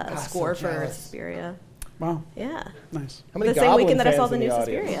whole score so for jealous. Suspiria. Wow. Yeah. Nice. How many The same Goblin weekend that I saw fans the in new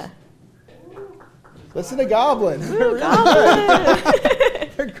audience? Suspiria. Listen to Goblin. They're Goblin!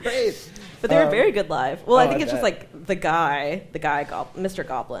 They're great. But they were very good live. Well, I think I it's just bet. like the guy, Mr.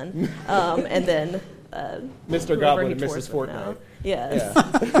 Goblin, and then Mr. whoever Goblin he and tours Mrs. with now. Fortnite. Yes.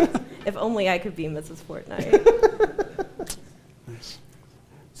 Yeah. If only I could be Mrs. Fortnite. Nice.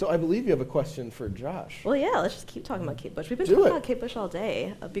 So I believe you have a question for Josh. Well, yeah, let's just keep talking about Kate Bush. We've been Do talking it. about Kate Bush all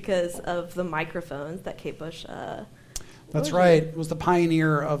day because of the microphones that Kate Bush. That's right. It was the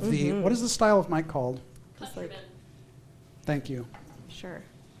pioneer of the... What is the style of mic called? Just like, Thank you. sure.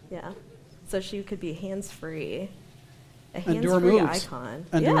 Yeah. So she could be hands-free. A And do her hands-free moves. icon.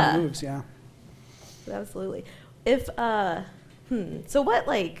 And yeah. do her moves, yeah. Absolutely. If so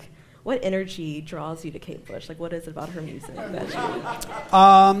what energy draws you to Kate Bush? Like, what is it about her music that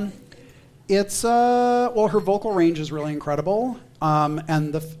you... It's well, her vocal range is really incredible,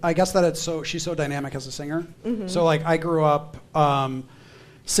 and I guess that she's so dynamic as a singer. So like I grew up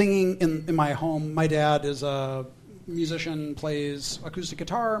singing in my home. My dad is a musician, plays acoustic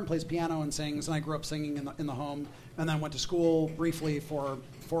guitar and plays piano and sings, and I grew up singing in the home, and then went to school briefly for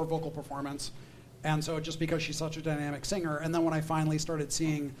vocal performance. And so just because she's such a dynamic singer, and then when I finally started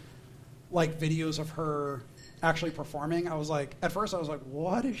seeing like videos of her actually performing, I was like, at first I was like,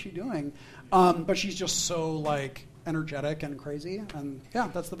 what is she doing? But she's just so like energetic and crazy, and yeah,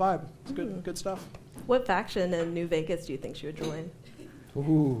 that's the vibe. It's good stuff. What faction in New Vegas do you think she would join?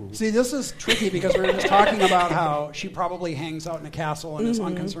 Ooh. See, this is tricky because we were just talking about how she probably hangs out in a castle and is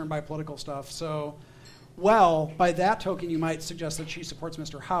unconcerned by political stuff. So, well, by that token, you might suggest that she supports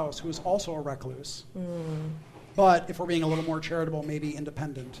Mr. House, who is also a recluse. But if we're being a little more charitable, maybe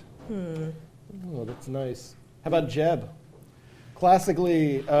independent. Oh, that's nice. How about Jeb?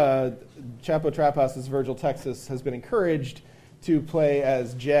 Classically, Chapo Trap House's Virgil Texas has been encouraged to play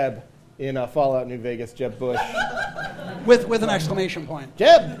as Jeb in Fallout New Vegas, Jeb Bush. With an exclamation point.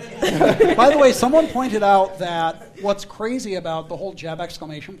 Jeb! By the way, someone pointed out that what's crazy about the whole Jeb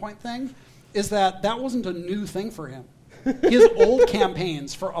exclamation point thing is that wasn't a new thing for him. His old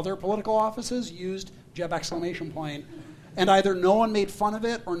campaigns for other political offices used Jeb exclamation point. And either no one made fun of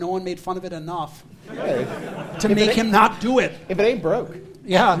it or no one made fun of it enough Yeah. to make him not do it. If it ain't broke.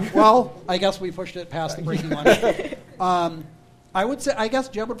 Yeah, well, I guess we pushed it past the breaking limit. I guess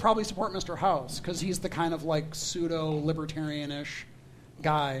Jeb would probably support Mr. House because he's the kind of like pseudo-libertarian-ish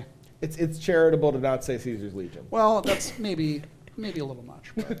guy. It's charitable to not say Caesar's Legion. Well, that's maybe a little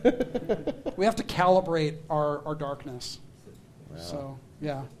much. But we have to calibrate our darkness. Wow. So,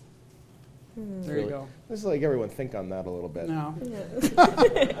 yeah. There Really? you go. This is like everyone think on that a little bit. No.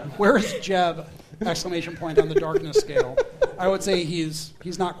 Where is Jeb? Exclamation point on the darkness scale. I would say he's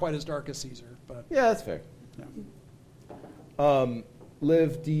not quite as dark as Caesar, but Yeah, that's fair. yeah.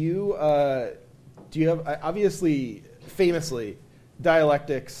 Liv, do you have obviously, famously,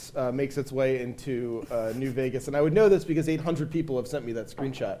 dialectics makes its way into New Vegas, and I would know this because 800 people have sent me that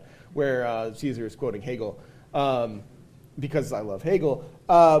screenshot where Caesar is quoting Hegel, because I love Hegel.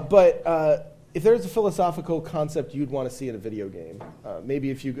 But if there's a philosophical concept you'd want to see in a video game, maybe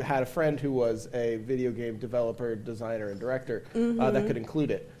if you had a friend who was a video game developer, designer, and director, that could include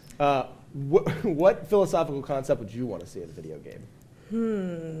it. What philosophical concept would you want to see in a video game?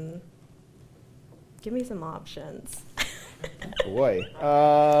 Give me some options. Boy.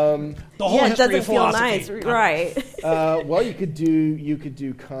 The whole It history doesn't of feel philosophy. nice, right? Well, you could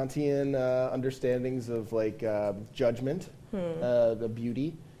do Kantian understandings of like judgment, the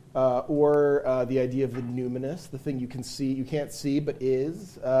beauty, or the idea of the numinous, the thing you can't see but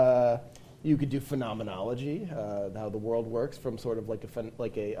is. You could do phenomenology, how the world works from sort of like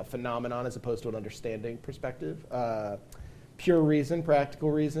a phenomenon as opposed to an understanding perspective. Pure reason, practical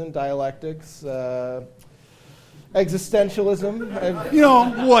reason, dialectics.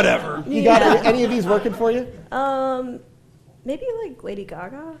 Existentialism. Whatever. You got any of these working for you? Maybe like Lady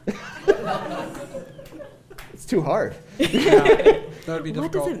Gaga. It's too hard. That would be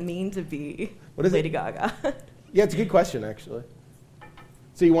What difficult. does it mean to be What is Lady it? Gaga? Yeah, it's a good question, actually.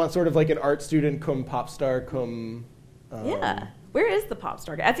 So you want sort of like an art student cum pop star cum... Yeah. Where is the pop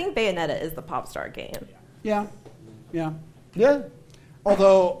star game? I think Bayonetta is the pop star game. Yeah. Yeah. Yeah.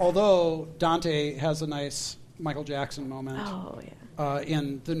 Although Dante has a nice Michael Jackson moment Oh, yeah.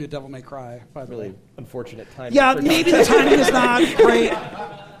 in the new Devil May Cry, by the Really way. unfortunate timing. Yeah, for maybe the timing is not great,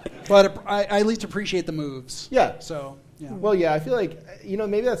 but I at least appreciate the moves. Yeah. So, yeah. Well, yeah, I feel like,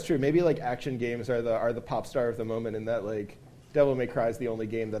 maybe that's true. Maybe like action games are the pop star of the moment in that like Devil May Cry is the only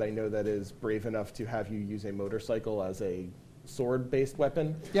game that I know that is brave enough to have you use a motorcycle as a sword-based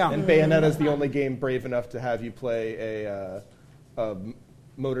weapon. Yeah. And Bayonetta is the only game brave enough to have you play a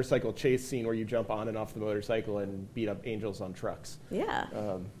motorcycle chase scene where you jump on and off the motorcycle and beat up angels on trucks. Yeah.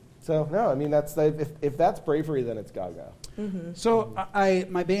 So no, I mean that's if that's bravery, then it's Gaga. So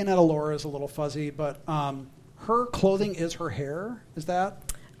my Bayonetta lore is a little fuzzy, but her clothing is her hair. Is that?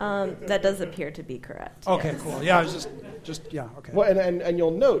 That does appear to be correct. Okay, yes. cool. Yeah, I was just yeah, okay. Well, and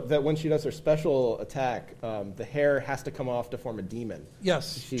you'll note that when she does her special attack, the hair has to come off to form a demon.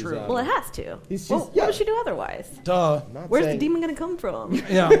 Yes, She's, true. Well, it has to. She's- Well, yeah. what would she do otherwise? Duh. Not Where's the saying- demon going to come from?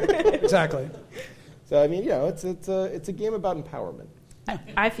 Yeah, exactly. So I mean, it's a game about empowerment.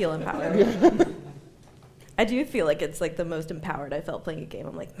 I feel empowered. I do feel like it's like the most empowered I felt playing a game.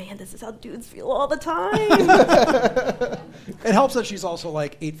 I'm like, man, this is how dudes feel all the time. It helps that she's also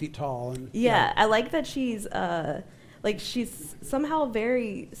like 8 feet tall. And Yeah, I like that she's she's somehow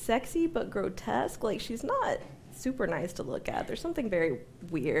very sexy but grotesque. Like she's not super nice to look at. There's something very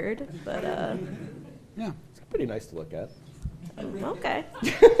weird, but yeah. It's pretty nice to look at. okay.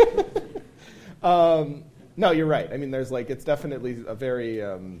 No, you're right. I mean, there's like it's definitely a very.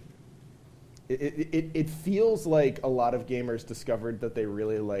 It feels like a lot of gamers discovered that they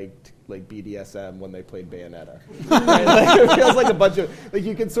really liked like BDSM when they played Bayonetta. Right? Like, it feels like a bunch of like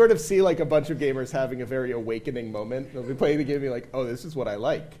you can sort of see like a bunch of gamers having a very awakening moment. They'll be playing the game and be like, "Oh, this is what I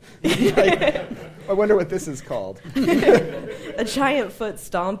like." Like, I wonder what this is called. A giant foot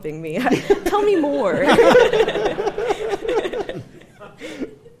stomping me. Tell me more.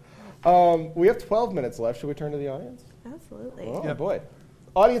 We have 12 minutes left. Should we turn to the audience? Absolutely. Oh Yeah. boy.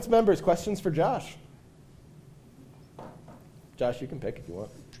 Audience members, questions for Josh. Josh, you can pick if you want.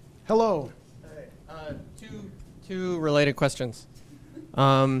 Hello. Two related questions.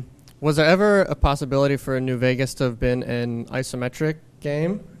 Was there ever a possibility for New Vegas to have been an isometric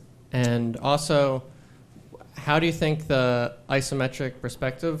game? And also, how do you think the isometric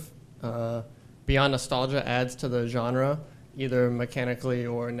perspective, beyond nostalgia, adds to the genre, either mechanically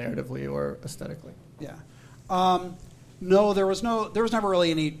or narratively or aesthetically? Yeah. No, there was never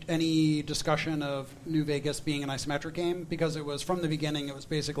really any discussion of New Vegas being an isometric game because it was from the beginning. It was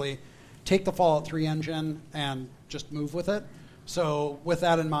basically take the Fallout 3 engine and just move with it. So with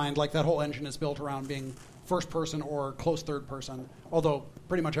that in mind, like that whole engine is built around being first person or close third person, although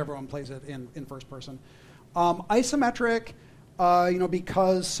pretty much everyone plays it in first person. Isometric,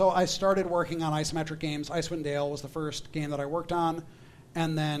 because I started working on isometric games. Icewind Dale was the first game that I worked on,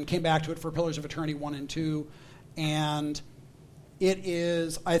 and then came back to it for Pillars of Eternity 1 and 2, and it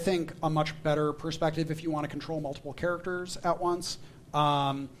is, I think, a much better perspective if you want to control multiple characters at once.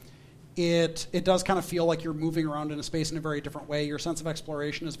 It does kind of feel like you're moving around in a space in a very different way. Your sense of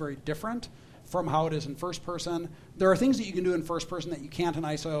exploration is very different from how it is in first person. There are things that you can do in first person that you can't in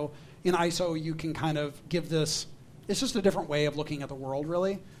ISO. In ISO, you can kind of give this, it's just a different way of looking at the world,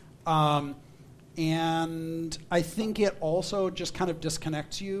 really. And I think it also just kind of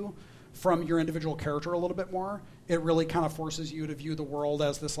disconnects you from your individual character a little bit more. It really kind of forces you to view the world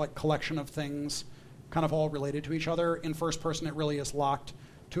as this like collection of things kind of all related to each other. In first person, it really is locked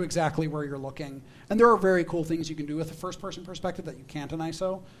to exactly where you're looking. And there are very cool things you can do with a first person perspective that you can't in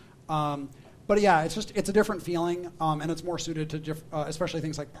ISO. But yeah, it's a different feeling, and it's more suited to especially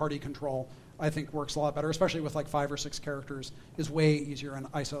things like party control. I think works a lot better, especially with like 5 or 6 characters, is way easier in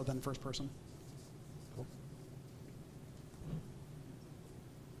ISO than first person. Cool.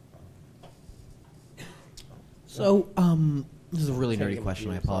 So, this is a really nerdy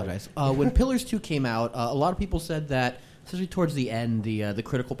question. I apologize. When Pillars 2 came out, a lot of people said that, especially towards the end, the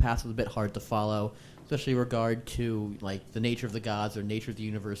critical path was a bit hard to follow, especially in regard to like the nature of the gods or nature of the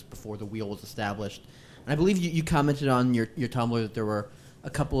universe before the wheel was established. And I believe you commented on your Tumblr that there were a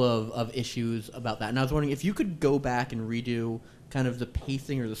couple of issues about that. And I was wondering if you could go back and redo kind of the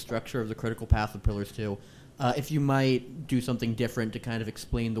pacing or the structure of the critical path of Pillars 2, if you might do something different to kind of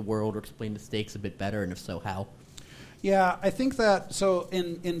explain the world or explain the stakes a bit better, and if so, how? Yeah, I think that so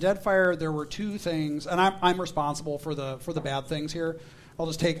in Deadfire there were 2 things, and I'm responsible for the bad things here.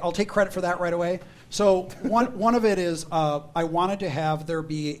 I'll take credit for that right away. So one of it is I wanted to have there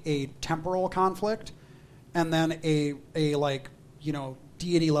be a temporal conflict, and then a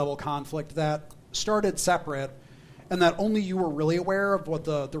deity level conflict that started separate, and that only you were really aware of what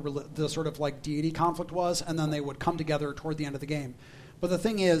the sort of like deity conflict was, and then they would come together toward the end of the game. But the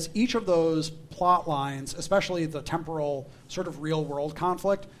thing is, each of those plot lines, especially the temporal sort of real world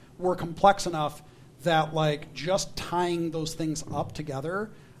conflict, were complex enough that like just tying those things up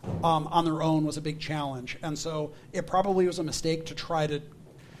together on their own was a big challenge. And so it probably was a mistake to try to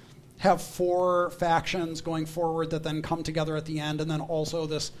have 4 factions going forward that then come together at the end, and then also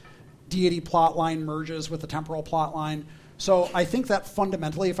this deity plot line merges with the temporal plot line. So I think that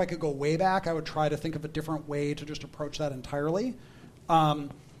fundamentally, if I could go way back, I would try to think of a different way to just approach that entirely.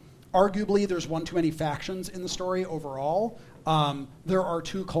 Arguably, there's one too many factions in the story overall. There are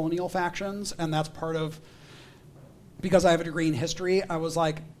 2 colonial factions, and that's part of, because I have a degree in history, I was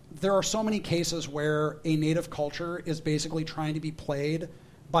like, there are so many cases where a native culture is basically trying to be played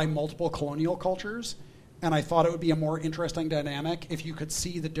by multiple colonial cultures, and I thought it would be a more interesting dynamic if you could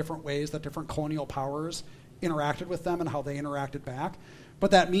see the different ways that different colonial powers interacted with them and how they interacted back.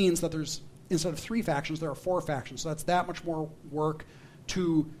 But that means that there's, instead of 3 factions, there are 4 factions, so that's that much more work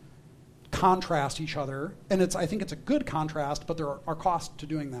to contrast each other, and I think it's a good contrast, but there are costs to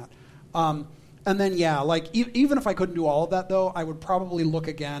doing that. And then, even if I couldn't do all of that, though, I would probably look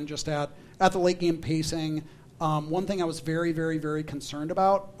again just at the late game pacing. One thing I was very, very, very concerned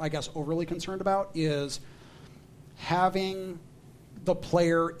about, I guess overly concerned about, is having the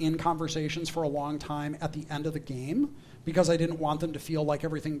player in conversations for a long time at the end of the game, because I didn't want them to feel like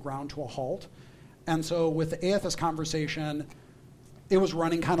everything ground to a halt. And so with the Aethys conversation, it was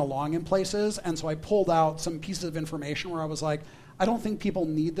running kind of long in places, and so I pulled out some pieces of information where I was like, I don't think people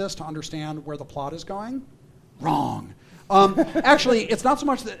need this to understand where the plot is going. Wrong. Actually, it's not so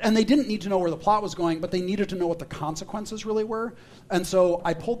much that, and they didn't need to know where the plot was going, but they needed to know what the consequences really were. And so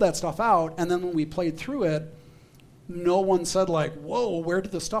I pulled that stuff out, and then when we played through it, no one said like, whoa, where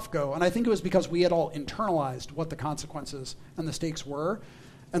did the stuff go? And I think it was because we had all internalized what the consequences and the stakes were,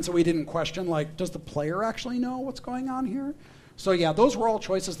 and so we didn't question like, does the player actually know what's going on here? So yeah, those were all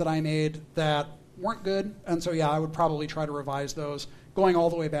choices that I made that weren't good, and so yeah, I would probably try to revise those, going all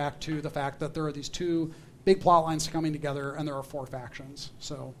the way back to the fact that there are these 2 big plot lines coming together, and there are 4 factions.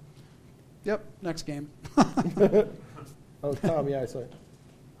 So, yep, next game. Oh, Tom, yeah, sorry.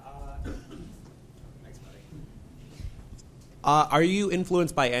 Thanks, buddy. Are you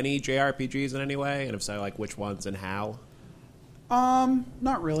influenced by any JRPGs in any way, and if so, like which ones and how?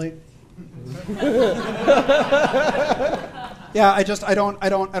 Not really. Yeah, I don't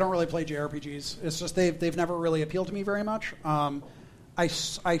really play JRPGs. It's just they've never really appealed to me very much. I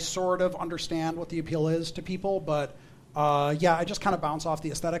sort of understand what the appeal is to people, but yeah, I just kind of bounce off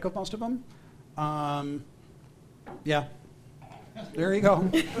the aesthetic of most of them. Yeah, there you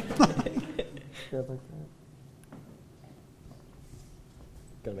go.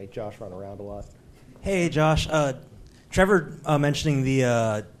 going to make Josh run around a lot. Hey, Josh. Trevor mentioning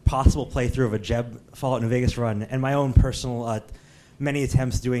the possible playthrough of a Jeb Fallout New Vegas run, and my own personal many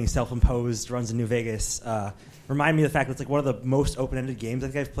attempts doing self-imposed runs in New Vegas remind me of the fact that it's like one of the most open-ended games I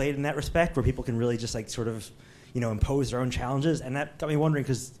think I've played in that respect, where people can really just like sort of, impose their own challenges. And that got me wondering,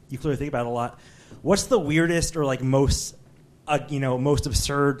 because you clearly think about it a lot, what's the weirdest or like most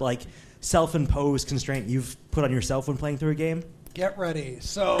absurd like self-imposed constraint you've put on yourself when playing through a game? Get ready.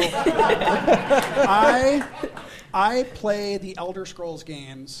 So I play the Elder Scrolls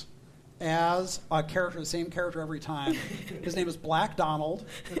games as a character, the same character every time. His name is Black Donald.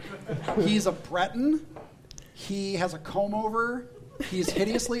 He's a Breton. He has a comb over. He's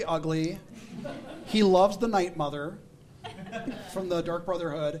hideously ugly. He loves the Night Mother from the Dark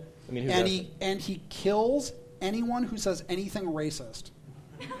Brotherhood. I mean, and he kills anyone who says anything racist.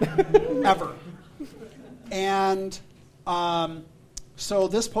 Ever. And so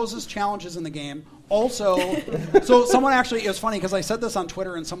this poses challenges in the game. Also, so someone actually, it was funny because I said this on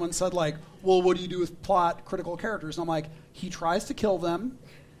Twitter and someone said like, well, what do you do with plot critical characters? And I'm like, he tries to kill them,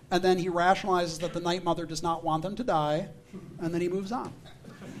 and then he rationalizes that the Night Mother does not want them to die, and then he moves on.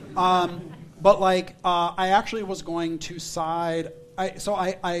 But like, I actually was going to side,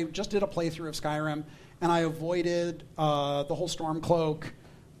 I just did a playthrough of Skyrim, and I avoided the whole Stormcloak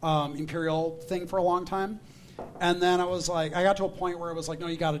Imperial thing for a long time. And then I was like, I got to a point where I was like, no,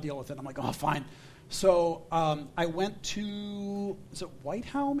 you got to deal with it. I'm like, oh, fine. So I went to, is it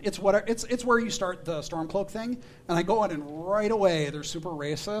Whitehelm? It's where you start the Stormcloak thing. And I go in and right away they're super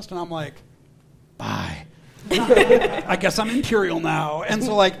racist. And I'm like, bye. I guess I'm Imperial now. And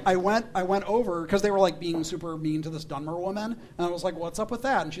so like I went over because they were like being super mean to this Dunmer woman. And I was like, what's up with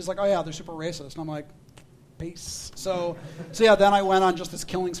that? And she's like, oh yeah, they're super racist. And I'm like, base. So yeah, then I went on just this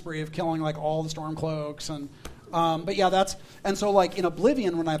killing spree of killing like all the Stormcloaks. And but yeah, and so like in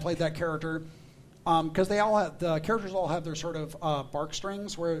Oblivion when I played that character, because the characters all have their sort of bark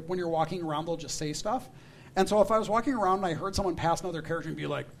strings where when you're walking around they'll just say stuff. And so if I was walking around and I heard someone pass another character and be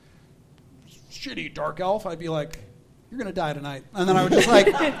like, shitty dark elf, I'd be like, you're going to die tonight. And then I would just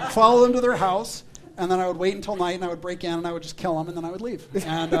like follow them to their house, and then I would wait until night and I would break in and I would just kill them and then I would leave.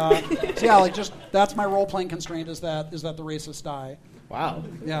 And so yeah, like just that's my role-playing constraint is that the racists die. Wow.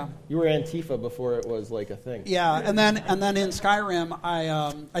 Yeah. You were Antifa before it was like a thing. Yeah, and then in Skyrim,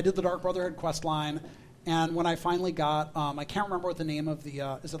 I did the Dark Brotherhood quest line, and when I finally got, I can't remember what the name of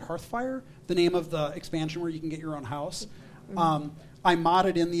the, is it Hearthfire? The name of the expansion where you can get your own house. I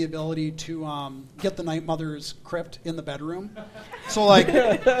modded in the ability to get the Night Mother's crypt in the bedroom. So like,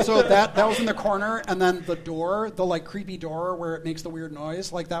 that was in the corner, and then the door, the like creepy door where it makes the weird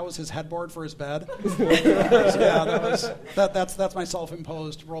noise, like that was his headboard for his bed. So yeah, that's my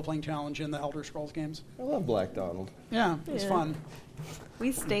self-imposed role-playing challenge in the Elder Scrolls games. I love Black Donald. Yeah, it's fun.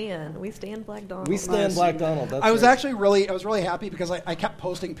 We stand Black Donald. We stand Black Donald. I was really happy because I kept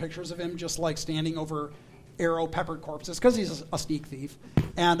posting pictures of him just like standing over arrow peppered corpses because he's a sneak thief,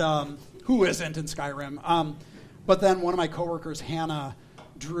 and who isn't in Skyrim? But then one of my coworkers, Hannah,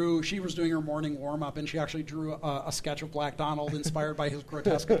 she was doing her morning warm up, and she actually drew a sketch of Black Donald inspired by his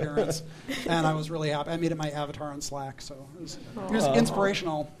grotesque appearance, and I was really happy. I made it my avatar on Slack, so it was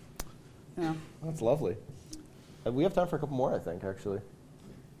inspirational. Yeah, that's lovely. We have time for a couple more, I think, actually.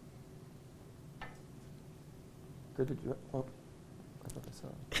 Good. Did you? Oh, I thought I saw.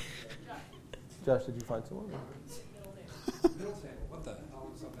 Josh, did you find someone? Middle table. What the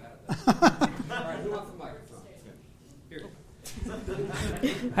hell? I'm so bad at that. All right, who wants the microphone? Here.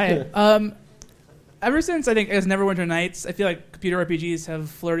 Hi. Ever since I think as Neverwinter Nights, I feel like computer RPGs have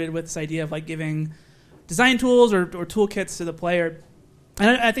flirted with this idea of like giving design tools or toolkits to the player. And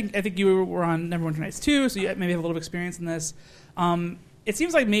I think you were on Neverwinter Nights too, so you maybe have a little experience in this. It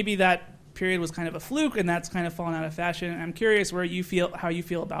seems like maybe that period was kind of a fluke, and that's kind of fallen out of fashion. I'm curious how you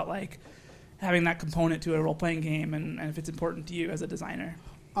feel about like having that component to a role-playing game, and if it's important to you as a designer.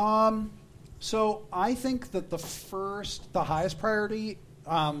 So I think that the highest priority,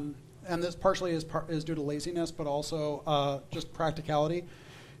 and this partially is due to laziness, but also just practicality,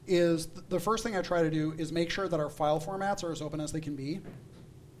 is the first thing I try to do is make sure that our file formats are as open as they can be.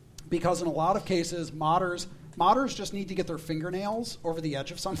 Because in a lot of cases, modders just need to get their fingernails over the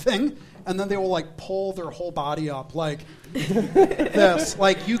edge of something, and then they will like pull their whole body up like this.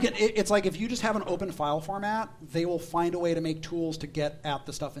 Like it's like if you just have an open file format, they will find a way to make tools to get at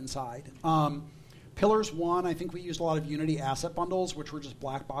the stuff inside. Pillars 1, I think we used a lot of Unity asset bundles, which were just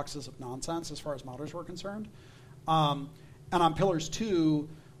black boxes of nonsense as far as modders were concerned. And on Pillars 2,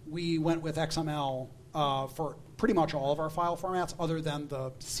 we went with XML for pretty much all of our file formats other than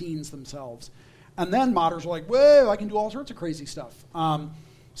the scenes themselves. And then modders were like, whoa, I can do all sorts of crazy stuff.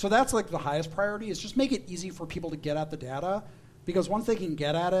 So that's like the highest priority, is just make it easy for people to get at the data, because once they can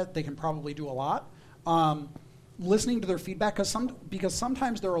get at it, they can probably do a lot. Listening to their feedback, because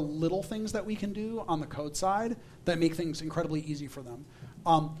sometimes there are little things that we can do on the code side that make things incredibly easy for them.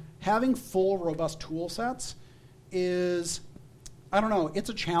 Having full, robust tool sets is, I don't know, it's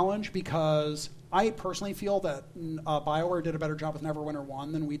a challenge, because I personally feel that BioWare did a better job with Neverwinter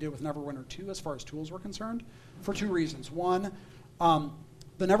 1 than we did with Neverwinter 2 as far as tools were concerned, for two reasons. One,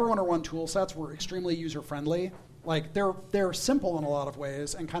 the Neverwinter 1 tool sets were extremely user-friendly. Like, they're simple in a lot of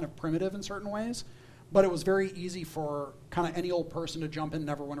ways and kind of primitive in certain ways, but it was very easy for kind of any old person to jump in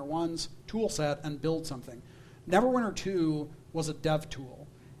Neverwinter 1's tool set and build something. Neverwinter 2 was a dev tool,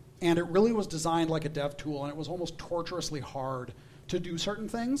 and it really was designed like a dev tool, and it was almost torturously hard to do certain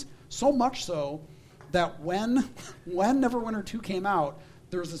things, so much so that when Neverwinter 2 came out,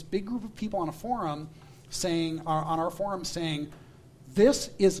 there was this big group of people on a forum saying, on our forum saying, this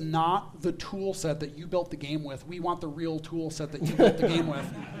is not the tool set that you built the game with. We want the real tool set that you built the game with.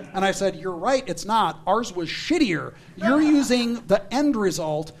 And I said, you're right, it's not. Ours was shittier. You're using the end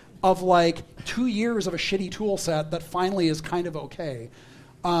result of like 2 years of a shitty tool set that finally is kind of okay.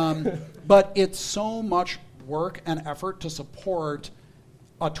 But it's so much work and effort to support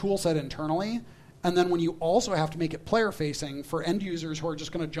a tool set internally. And then when you also have to make it player-facing for end users who are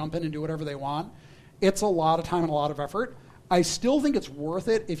just going to jump in and do whatever they want, it's a lot of time and a lot of effort. I still think it's worth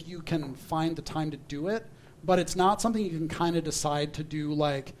it if you can find the time to do it, but it's not something you can kind of decide to do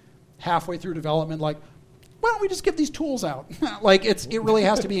like halfway through development, like, why don't we just get these tools out? Like, it really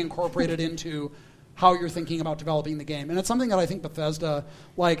has to be incorporated into how you're thinking about developing the game. And it's something that I think Bethesda,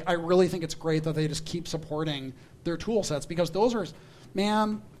 like, I really think it's great that they just keep supporting their tool sets, because those are,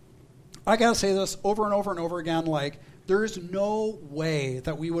 man, I gotta say this over and over and over again, like, there's no way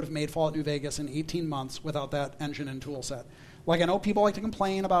that we would have made Fallout New Vegas in 18 months without that engine and tool set. Like, I know people like to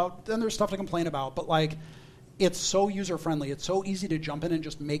complain about, and there's stuff to complain about, but like, it's so user-friendly. It's so easy to jump in and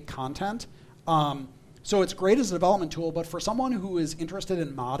just make content. So it's great as a development tool, but for someone who is interested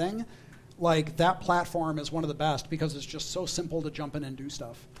in modding, like, that platform is one of the best because it's just so simple to jump in and do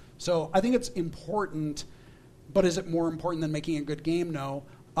stuff. So I think it's important, but is it more important than making a good game? No.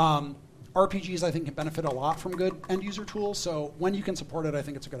 RPGs, I think, can benefit a lot from good end-user tools, so when you can support it, I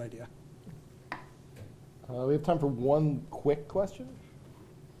think it's a good idea. We have time for one quick question.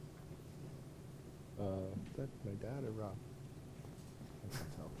 Is that my dad or Rob? I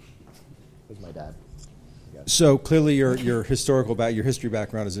can't tell. It's my dad. So clearly your history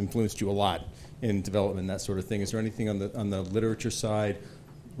background has influenced you a lot in development, that sort of thing. Is there anything on the literature side,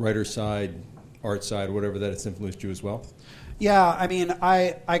 writer side, art side, whatever, that it's influenced you as well? Yeah, I mean,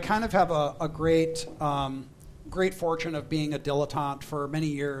 I kind of have a great fortune of being a dilettante for many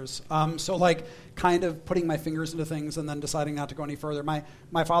years. So like kind of putting my fingers into things and then deciding not to go any further.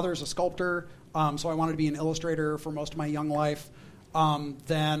 My father is a sculptor, so I wanted to be an illustrator for most of my young life.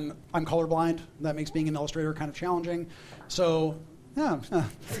 Then I'm colorblind. That makes being an illustrator kind of challenging. So, yeah,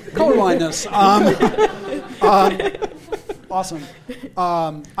 colorblindness. Awesome.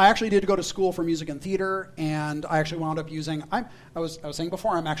 I actually did go to school for music and theater, and I actually wound up using. I was saying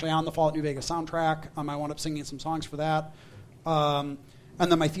before, I'm actually on the Fallout New Vegas soundtrack. I wound up singing some songs for that, and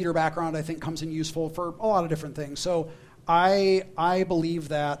then my theater background, I think, comes in useful for a lot of different things. So I believe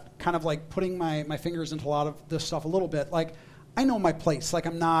that kind of like putting my fingers into a lot of this stuff a little bit. Like, I know my place. Like,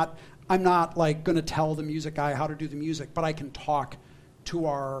 I'm not like going to tell the music guy how to do the music, but I can talk to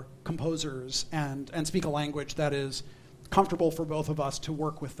our composers and speak a language that is comfortable for both of us to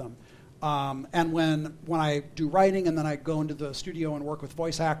work with them. And when I do writing and then I go into the studio and work with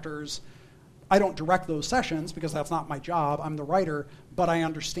voice actors, I don't direct those sessions because that's not my job. I'm the writer, but I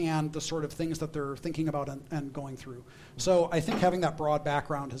understand the sort of things that they're thinking about and going through. So I think having that broad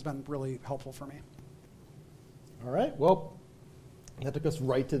background has been really helpful for me. All right. Well, that took us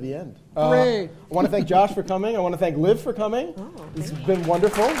right to the end. Hooray! I want to thank Josh for coming. I want to thank Liv for coming. This has been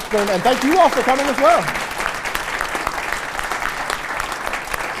wonderful. And thank you all for coming as well.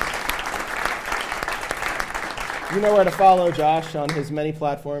 You know where to follow Josh on his many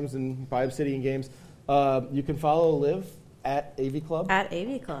platforms and by Obsidian Games. You can follow Liv at AV Club. At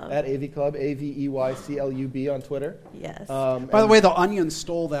AV Club. At AV Club, AVEYCLUB on Twitter. Yes. By the way, The Onion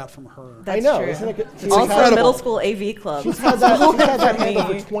stole that from her. That's I know. true. Isn't it good? It's also incredible. a middle school AV Club. She's had that handle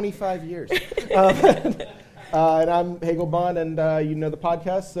for 25 years. And I'm Hagel Bond, and you know the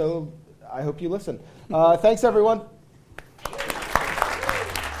podcast, so I hope you listen. Thanks, everyone.